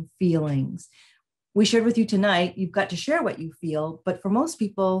connection, feelings. We shared with you tonight, you've got to share what you feel. But for most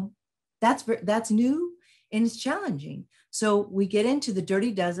people, that's new and it's challenging. So we get into the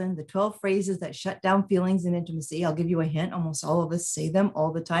dirty dozen, the 12 phrases that shut down feelings and intimacy. I'll give you a hint. Almost all of us say them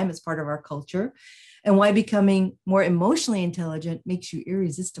all the time. It's part of our culture. And why becoming more emotionally intelligent makes you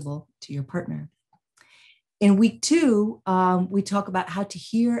irresistible to your partner. In week 2, we talk about how to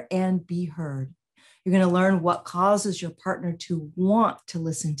hear and be heard. You're going to learn what causes your partner to want to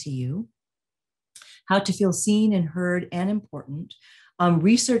listen to you, how to feel seen and heard and important.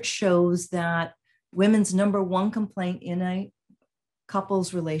 Research shows that women's number 1 complaint in a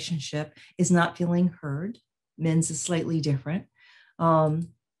couples relationship is not feeling heard. Men's is slightly different. So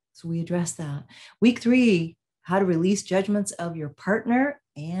we address that. Week 3, how to release judgments of your partner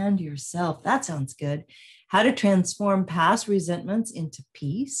and yourself. That sounds good. How to transform past resentments into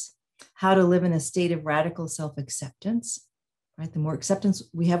peace. How to live in a state of radical self-acceptance, right? The more acceptance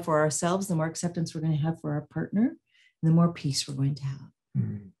we have for ourselves, the more acceptance we're going to have for our partner, and the more peace we're going to have.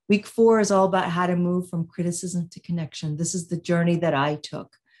 Mm-hmm. Week 4 is all about how to move from criticism to connection. This is the journey that I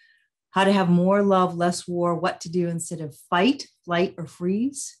took. How to have more love, less war, what to do instead of fight, flight, or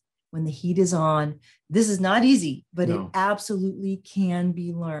freeze when the heat is on. This is not easy, but it absolutely can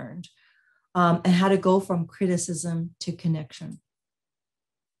be learned. And how to go from criticism to connection.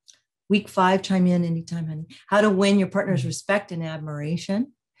 Week 5, chime in anytime, honey. How to win your partner's respect and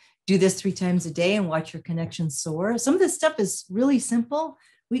admiration. Do this 3 times a day and watch your connection soar. Some of this stuff is really simple.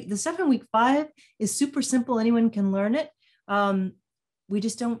 The stuff in week 5 is super simple. Anyone can learn it. We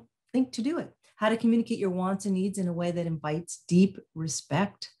just don't think to do it. How to communicate your wants and needs in a way that invites deep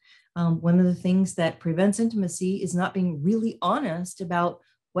respect. One of the things that prevents intimacy is not being really honest about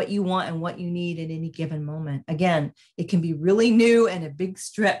what you want and what you need at any given moment. Again, it can be really new and a big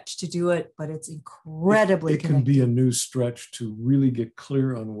stretch to do it, but it's incredibly connected. It can be a new stretch to really get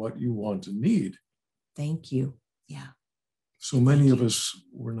clear on what you want and need. Thank you. Yeah. So many of us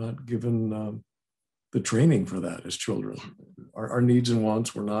were not given the training for that as children. Yeah. Our needs and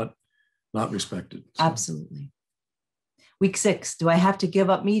wants were not respected. So. Absolutely. Week 6, do I have to give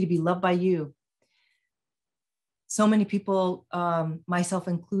up me to be loved by you? So many people, myself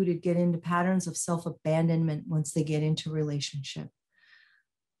included, get into patterns of self-abandonment once they get into a relationship.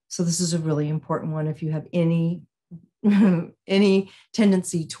 So this is a really important one if you have any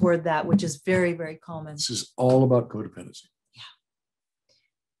tendency toward that, which is very, very common. This is all about codependency. Yeah.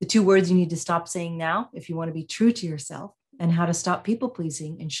 The 2 words you need to stop saying now if you want to be true to yourself, and how to stop people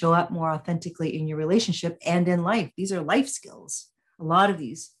pleasing and show up more authentically in your relationship and in life. These are life skills. A lot of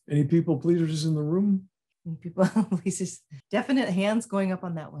these. Any people pleasers in the room? People pleasers. Definite hands going up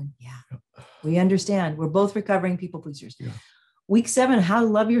on that one. Yeah. We understand. We're both recovering people pleasers. Yeah. Week 7, how to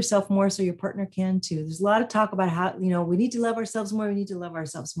love yourself more so your partner can too. There's a lot of talk about how, we need to love ourselves more. We need to love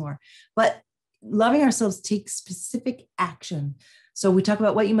ourselves more. But loving ourselves takes specific action. So we talk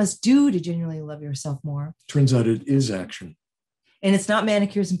about what you must do to genuinely love yourself more. Turns out it is action. And it's not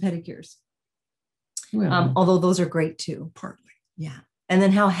manicures and pedicures. Well, although those are great too. Partly. Yeah. And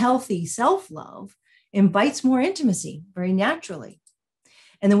then how healthy self-love invites more intimacy very naturally.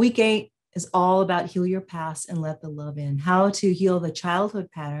 And then week 8 is all about heal your past and let the love in. How to heal the childhood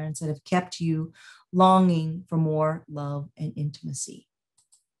patterns that have kept you longing for more love and intimacy.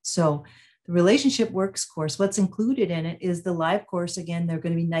 So the Relationship Works course, what's included in it is the live course. Again, they're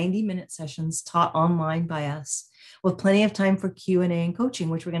going to be 90-minute sessions taught online by us with plenty of time for Q&A and coaching,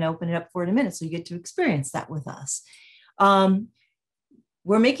 which we're going to open it up for in a minute. So you get to experience that with us.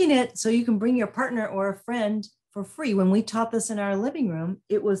 We're making it so you can bring your partner or a friend for free. When we taught this in our living room,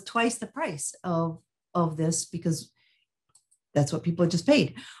 it was twice the price of this because that's what people just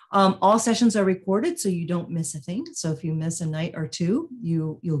paid. All sessions are recorded, so you don't miss a thing. So if you miss a night or 2,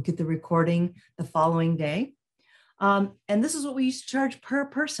 you'll get the recording the following day. And this is what we used to charge per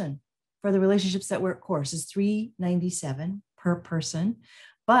person for the Relationships That Work course is $397 per person,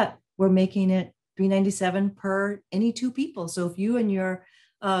 but we're making it $397 per any 2 people. So if you and your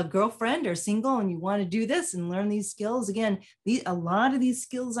girlfriend are single and you want to do this and learn these skills, again, a lot of these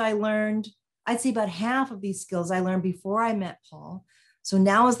skills I learned, I'd say about half of these skills I learned before I met Paul. So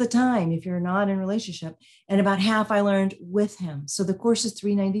now is the time if you're not in a relationship, and about half I learned with him. So the course is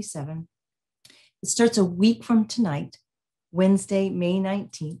 $397. It starts a week from tonight, Wednesday, May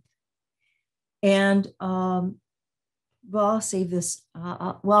 19th. And I'll save this.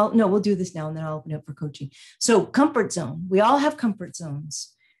 We'll do this now and then I'll open it up for coaching. So comfort zone. We all have comfort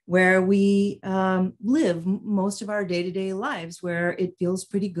zones where we live most of our day-to-day lives where it feels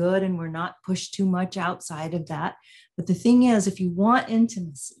pretty good and we're not pushed too much outside of that. But the thing is, if you want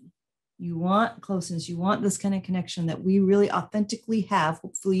intimacy, you want closeness, you want this kind of connection that we really authentically have,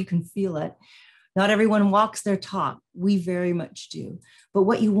 hopefully you can feel it. Not everyone walks their talk. We very much do. But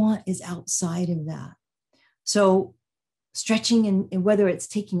what you want is outside of that. So stretching, and whether it's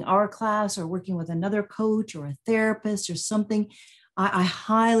taking our class or working with another coach or a therapist or something, I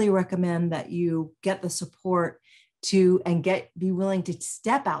highly recommend that you get the support be willing to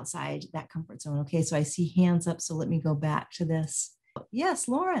step outside that comfort zone. Okay, so I see hands up, so let me go back to this. Yes,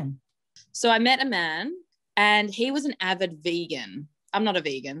 Lauren. So I met a man and he was an avid vegan. I'm not a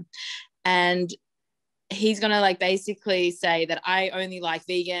vegan. And he's going to like basically say that I only like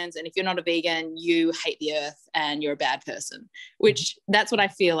vegans, and if you're not a vegan, you hate the earth and you're a bad person, which that's what I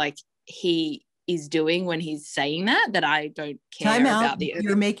feel like he is doing when he's saying that I don't care Time out. about the earth.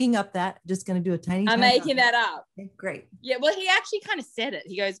 You're making up that. Just going to do a tiny I'm making that up. Okay, great. Yeah, well, he actually kind of said it.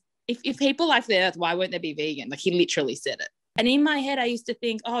 He goes, if people like the earth, why won't they be vegan? Like, he literally said it. And in my head, I used to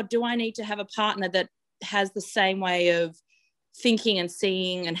think, oh, do I need to have a partner that has the same way of thinking and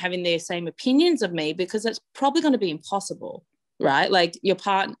seeing and having the same opinions of me? Because that's probably going to be impossible, right? Like, your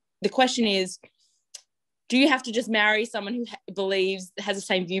partner, the question is, do you have to just marry someone who believes, has the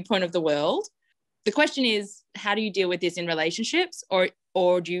same viewpoint of the world? The question is, how do you deal with this in relationships?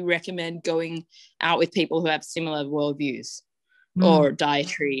 Or do you recommend going out with people who have similar worldviews or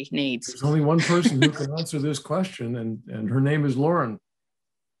dietary needs? There's only one person who can answer this question, and her name is Lauren.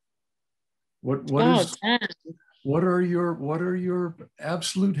 What are your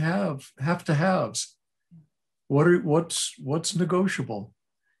absolute have to haves? What's negotiable?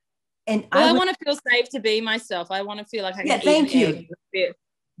 And I want to feel safe to be myself. I want to feel like I can thank you.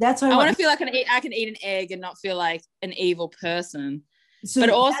 That's why I want to feel like I can eat an egg and not feel like an evil person. So I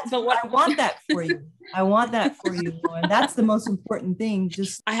want that for you. I want that for you, Lauren. That's the most important thing.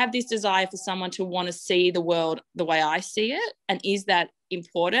 I have this desire for someone to want to see the world the way I see it. And is that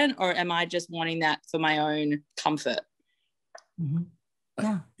important, or am I just wanting that for my own comfort?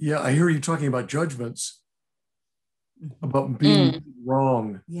 Yeah. Yeah, I hear you talking about judgments, about being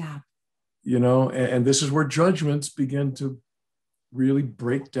wrong. Yeah. You know, and this is where judgments begin to really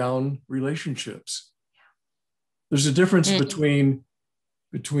break down relationships. There's a difference between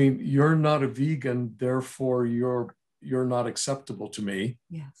you're not a vegan, therefore you're not acceptable to me.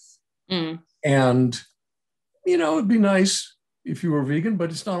 Yes. And, you know, it'd be nice if you were vegan, but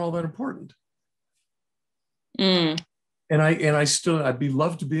it's not all that important. And I'd be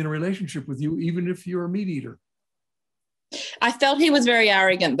loved to be in a relationship with you, even if you're a meat eater. I felt he was very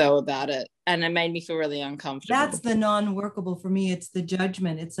arrogant though about it, and it made me feel really uncomfortable. That's the non-workable for me. It's the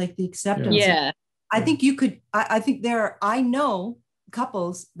judgment. It's like the acceptance. Yeah. I think you could, I know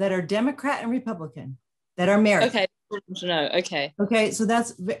couples that are Democrat and Republican that are married. Okay. No. Okay. Okay. So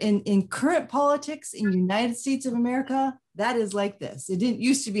that's in current politics in the United States of America, that is like this. It didn't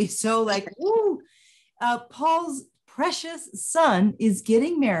used to be so like, ooh, Paul's precious son is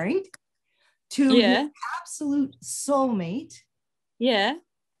getting married to his absolute soulmate. Yeah.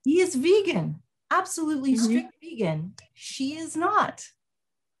 He is vegan, absolutely strict vegan. She is not.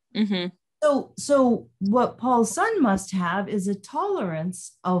 So what Paul's son must have is a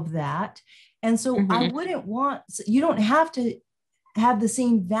tolerance of that. And so I wouldn't want, you don't have to have the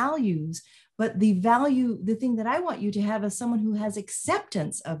same values, but the thing that I want you to have is someone who has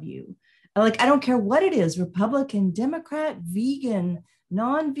acceptance of you. Like, I don't care what it is, Republican, Democrat, vegan,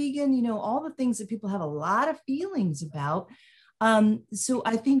 non-vegan, you know, all the things that people have a lot of feelings about. So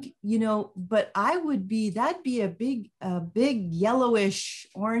I think, you know, but that'd be a big yellowish,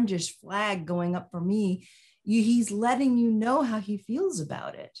 orangish flag going up for me. He's letting you know how he feels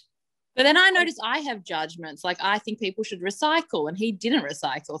about it. But then I noticed I have judgments. Like, I think people should recycle, and he didn't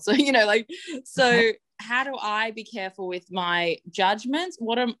recycle. So, you know, like, how do I be careful with my judgments?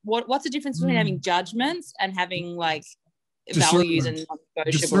 What's the difference between having judgments and having like values and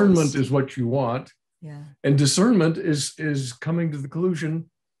non-negotiables? Discernment is what you want. Yeah. And discernment is coming to the conclusion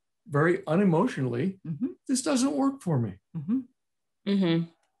very unemotionally, this doesn't work for me.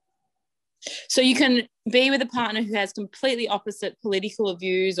 So you can be with a partner who has completely opposite political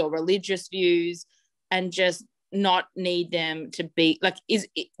views or religious views and just not need them to be like, this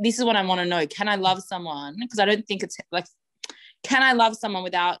is what I want to know. Can I love someone? Because I don't think it's like, can I love someone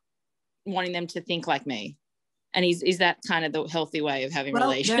without wanting them to think like me? And is that kind of the healthy way of having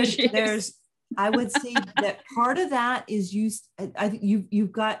relationships? I would say that part of that is I think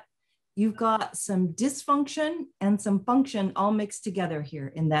you've got some dysfunction and some function all mixed together here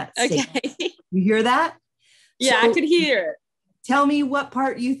in that statement. Okay. You hear that? Yeah, I could hear it. Tell me what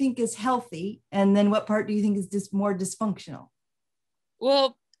part you think is healthy, and then what part do you think is more dysfunctional?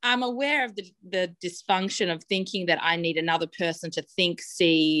 Well, I'm aware of the dysfunction of thinking that I need another person to think,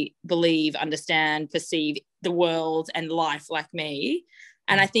 see, believe, understand, perceive the world and life like me.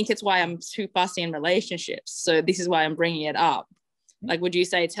 And I think it's why I'm too fussy in relationships. So this is why I'm bringing it up. Like, would you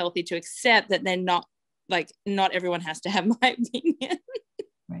say it's healthy to accept that they're not, like, not everyone has to have my opinion?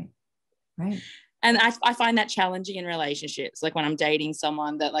 Right. And I find that challenging in relationships. Like, when I'm dating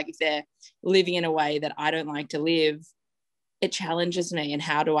someone that, like, if they're living in a way that I don't like to live, it challenges me. And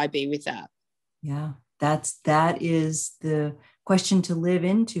how do I be with that? Yeah, that is the question to live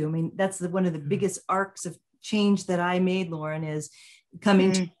into. I mean, that's one of the biggest arcs of change that I made, Lauren, is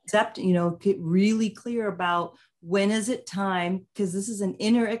coming to accept, get really clear about when is it time, because this is an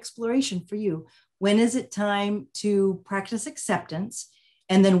inner exploration for you. When is it time to practice acceptance?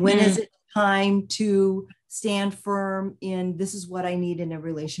 And then when is it time to stand firm in this is what I need in a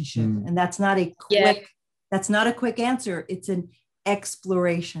relationship? And that's not a quick answer. It's an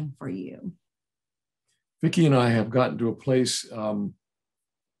exploration for you. Vicki and I have gotten to a place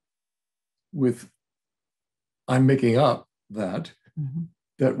with, I'm making up that,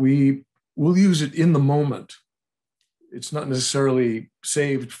 that we will use it in the moment. It's not necessarily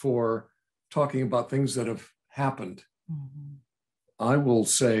saved for talking about things that have happened. I will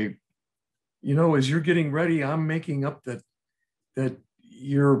say, as you're getting ready, I'm making up that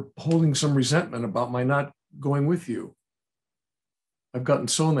you're holding some resentment about my not going with you. I've gotten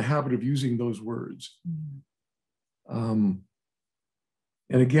so in the habit of using those words. And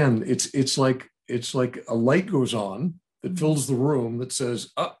again, it's like a light goes on that fills the room that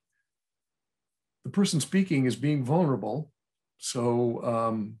says, the person speaking is being vulnerable.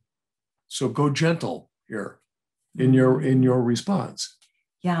 So go gentle here in your response.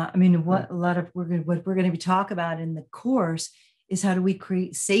 Yeah, I mean, what we're going to be talking about in the course is how do we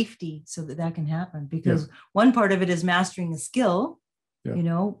create safety so that can happen? Because one part of it is mastering a skill,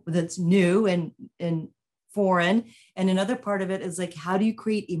 that's new and foreign, and another part of it is like, how do you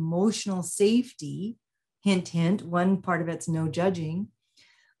create emotional safety? Hint, hint. One part of it's no judging.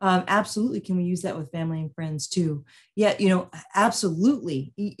 Absolutely. Can we use that with family and friends too? Yeah,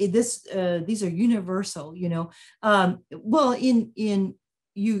 absolutely. These are universal, well,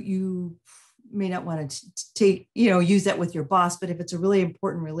 you may not want to take, use that with your boss, but if it's a really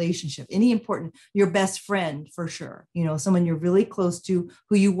important relationship, your best friend for sure, someone you're really close to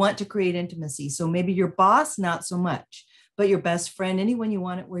who you want to create intimacy. So maybe your boss, not so much, but your best friend, anyone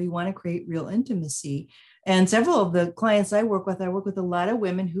where you want to create real intimacy. And several of the clients I work with a lot of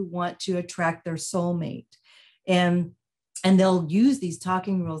women who want to attract their soulmate. And they'll use these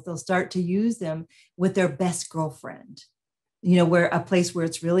talking rules. They'll start to use them with their best girlfriend, where a place where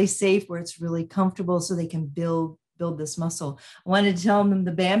it's really safe, where it's really comfortable, so they can build this muscle. I wanted to tell them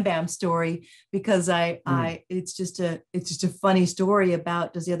the Bam Bam story because it's just a funny story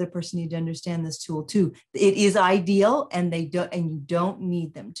about, does the other person need to understand this tool too? It is ideal, and you don't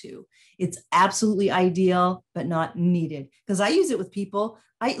need them to. It's absolutely ideal, but not needed. Because I use it with people.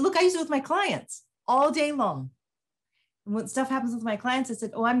 I use it with my clients all day long. And when stuff happens with my clients, I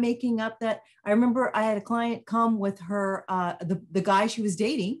said, I'm making up that. I remember I had a client come with her, the guy she was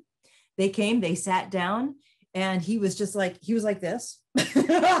dating. They came, they sat down, and he was like this.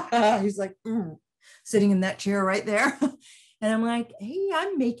 He's like, sitting in that chair right there. And I'm like, hey,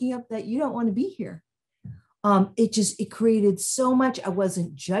 I'm making up that you don't want to be here. It created so much. I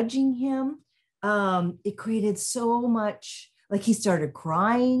wasn't judging him. It created so much, like he started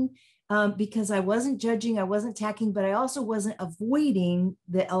crying. Because I wasn't judging, I wasn't attacking, but I also wasn't avoiding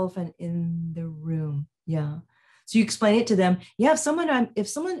the elephant in the room. Yeah. So you explain it to them. Yeah, if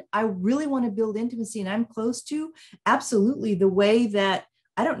someone I really want to build intimacy and I'm close to, absolutely. The way that,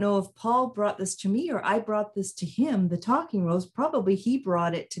 I don't know if Paul brought this to me or I brought this to him, the talking rules, probably he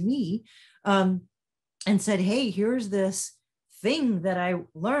brought it to me, and said, hey, here's this thing that I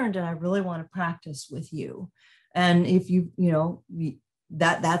learned and I really want to practice with you. And if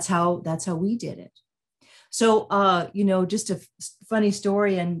that's how we did it. So, just a funny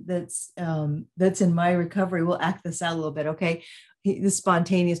story, and that's in my recovery. We'll act this out a little bit. Okay. This is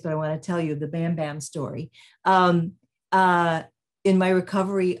spontaneous, but I want to tell you the Bam Bam story. In my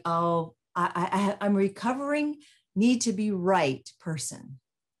recovery, I'm a recovering need to be right person.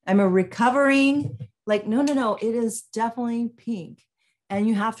 I'm a recovering, like, no, it is definitely pink. And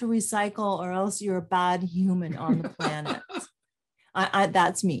you have to recycle or else you're a bad human on the planet.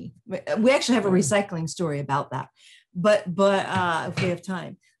 That's me. We actually have a recycling story about that, but if we have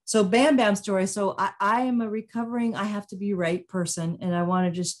time. So Bam Bam story. So I am a recovering, I have to be right person. And I want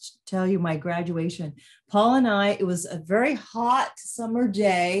to just tell you my graduation. Paul and I, it was a very hot summer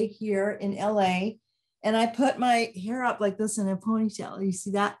day here in LA. And I put my hair up like this in a ponytail. You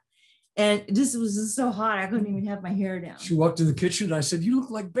see that? And this was just so hot. I couldn't even have my hair down. She walked in the kitchen and I said, you look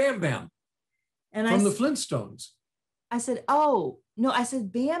like Bam Bam from the Flintstones. I said, oh, no, I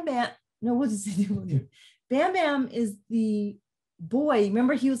said, Bam Bam. No, what does it do? Bam Bam is the boy.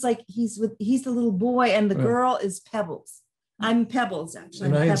 Remember, he was like, he's the little boy and the girl is Pebbles. I'm Pebbles, actually.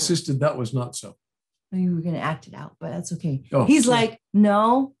 And I insisted that was not so. You were going to act it out, but that's okay. Oh, he's like,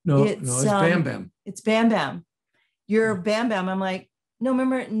 no, it's Bam Bam. It's Bam Bam. You're Bam Bam. I'm like, no,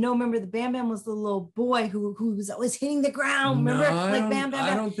 remember the Bam Bam was the little boy who was always hitting the ground. Remember, like Bam Bam.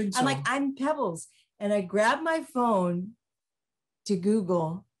 I don't think so. I'm like, I'm Pebbles. And I grabbed my phone to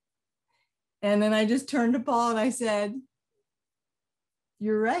Google. And then I just turned to Paul and I said,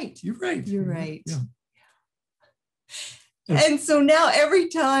 you're right. You're right. You're right. Yeah. And so now every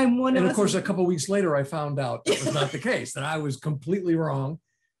time one of us. And of course, a couple of weeks later, I found out that was not the case, that I was completely wrong.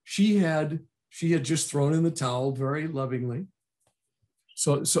 She had just thrown in the towel very lovingly.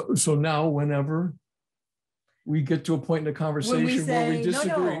 So now whenever we get to a point in the conversation where we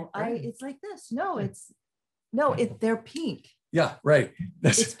disagree. It's like this. They're pink. Yeah, right.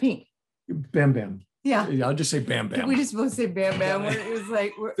 It's pink. Bam, bam. Yeah. I'll just say bam, bam. We just both say bam, bam. It was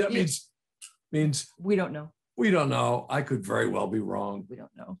like, that means we don't know. We don't know. I could very well be wrong. We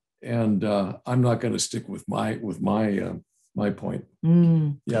don't know. And I'm not going to stick with my point.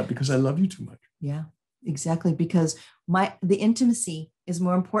 Yeah, because I love you too much. Yeah, exactly. Because the intimacy is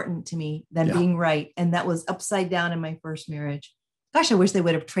more important to me than being right. And that was upside down in my first marriage. Gosh, I wish they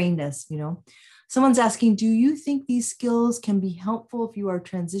would have trained us, Someone's asking, do you think these skills can be helpful if you are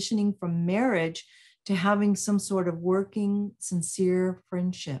transitioning from marriage to having some sort of working, sincere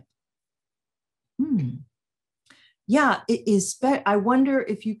friendship? Yeah, it is. I wonder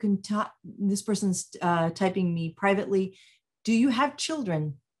if you can talk. This person's typing me privately. Do you have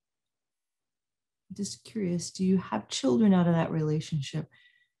children? Just curious. Do you have children out of that relationship?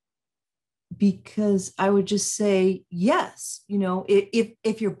 Because I would just say yes.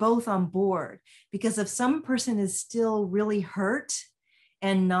 If you're both on board. Because if some person is still really hurt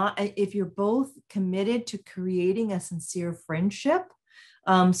and not, if you're both committed to creating a sincere friendship,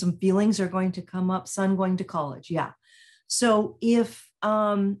 some feelings are going to come up. Son going to college. Yeah. So if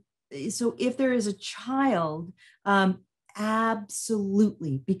there is a child,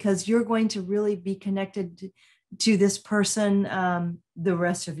 absolutely, because you're going to really be connected to this person the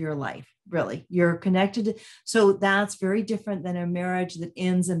rest of your life. Really, you're connected. So that's very different than a marriage that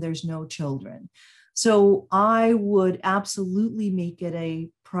ends and there's no children. So I would absolutely make it a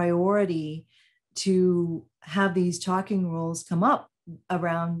priority to have these talking rules come up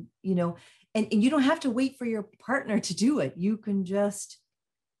around, and you don't have to wait for your partner to do it.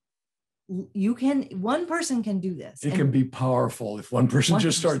 One person can do this. It can be powerful if one person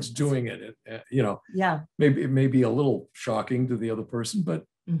just starts doing it. Yeah. Maybe it may be a little shocking to the other person, but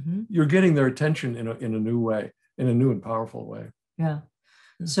you're getting their attention in a new way, in a new and powerful way. Yeah.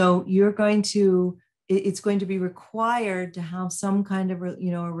 So it's going to be required to have some kind of,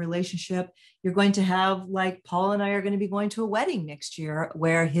 a relationship. You're going to have, like Paul and I are going to be going to a wedding next year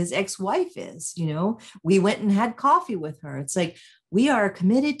where his ex-wife is, we went and had coffee with her. It's like, we are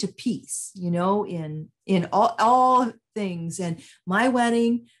committed to peace, in all things. And my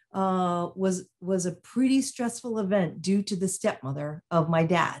wedding was a pretty stressful event due to the stepmother of my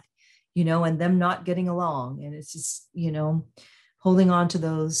dad, and them not getting along. And it's just, holding on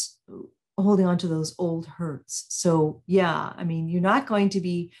to those old hurts. So yeah, I mean, you're not going to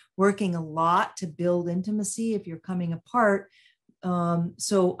be working a lot to build intimacy if you're coming apart.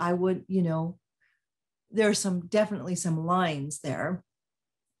 So I would, there's definitely some lines there.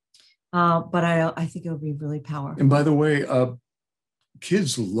 But I think it would be really powerful. And by the way,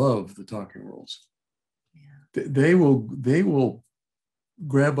 kids love the talking rules. Yeah. They will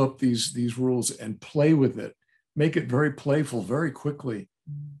grab up these rules and play with it, make it very playful very quickly.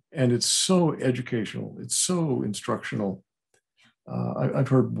 And it's so educational. It's so instructional. I've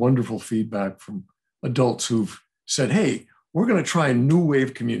heard wonderful feedback from adults who've said, hey, we're going to try a new way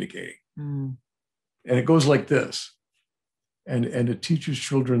of communicating. And it goes like this. And it teaches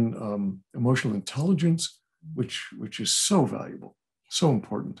children emotional intelligence, which is so valuable, so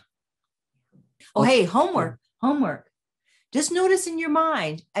important. Oh, hey, homework. Just notice in your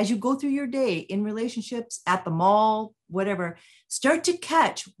mind as you go through your day in relationships, at the mall, whatever, start to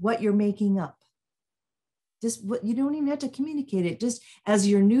catch what you're making up. Just what you don't even have to communicate it. Just as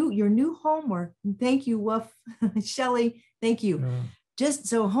your new homework. Thank you, Woof, Shelley. Thank you. Yeah. Just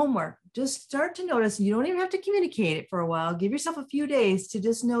so homework. Just start to notice. You don't even have to communicate it for a while. Give yourself a few days to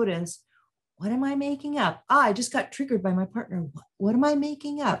just notice. What am I making up? I just got triggered by my partner. What am I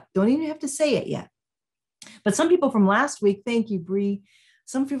making up? Don't even have to say it yet. But some people from last week, thank you, Bree.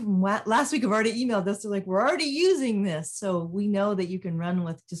 Some people from last week have already emailed us. They're like, we're already using this. So we know that you can run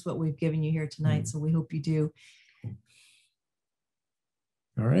with just what we've given you here tonight. So we hope you do.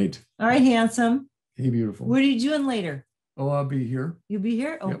 All right. All right, handsome. Hey, beautiful. What are you doing later? Oh, I'll be here. You'll be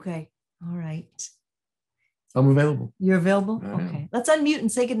here? Yep. Okay. All right. I'm available. You're available? Okay. Let's unmute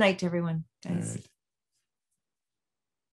and say goodnight to everyone, guys.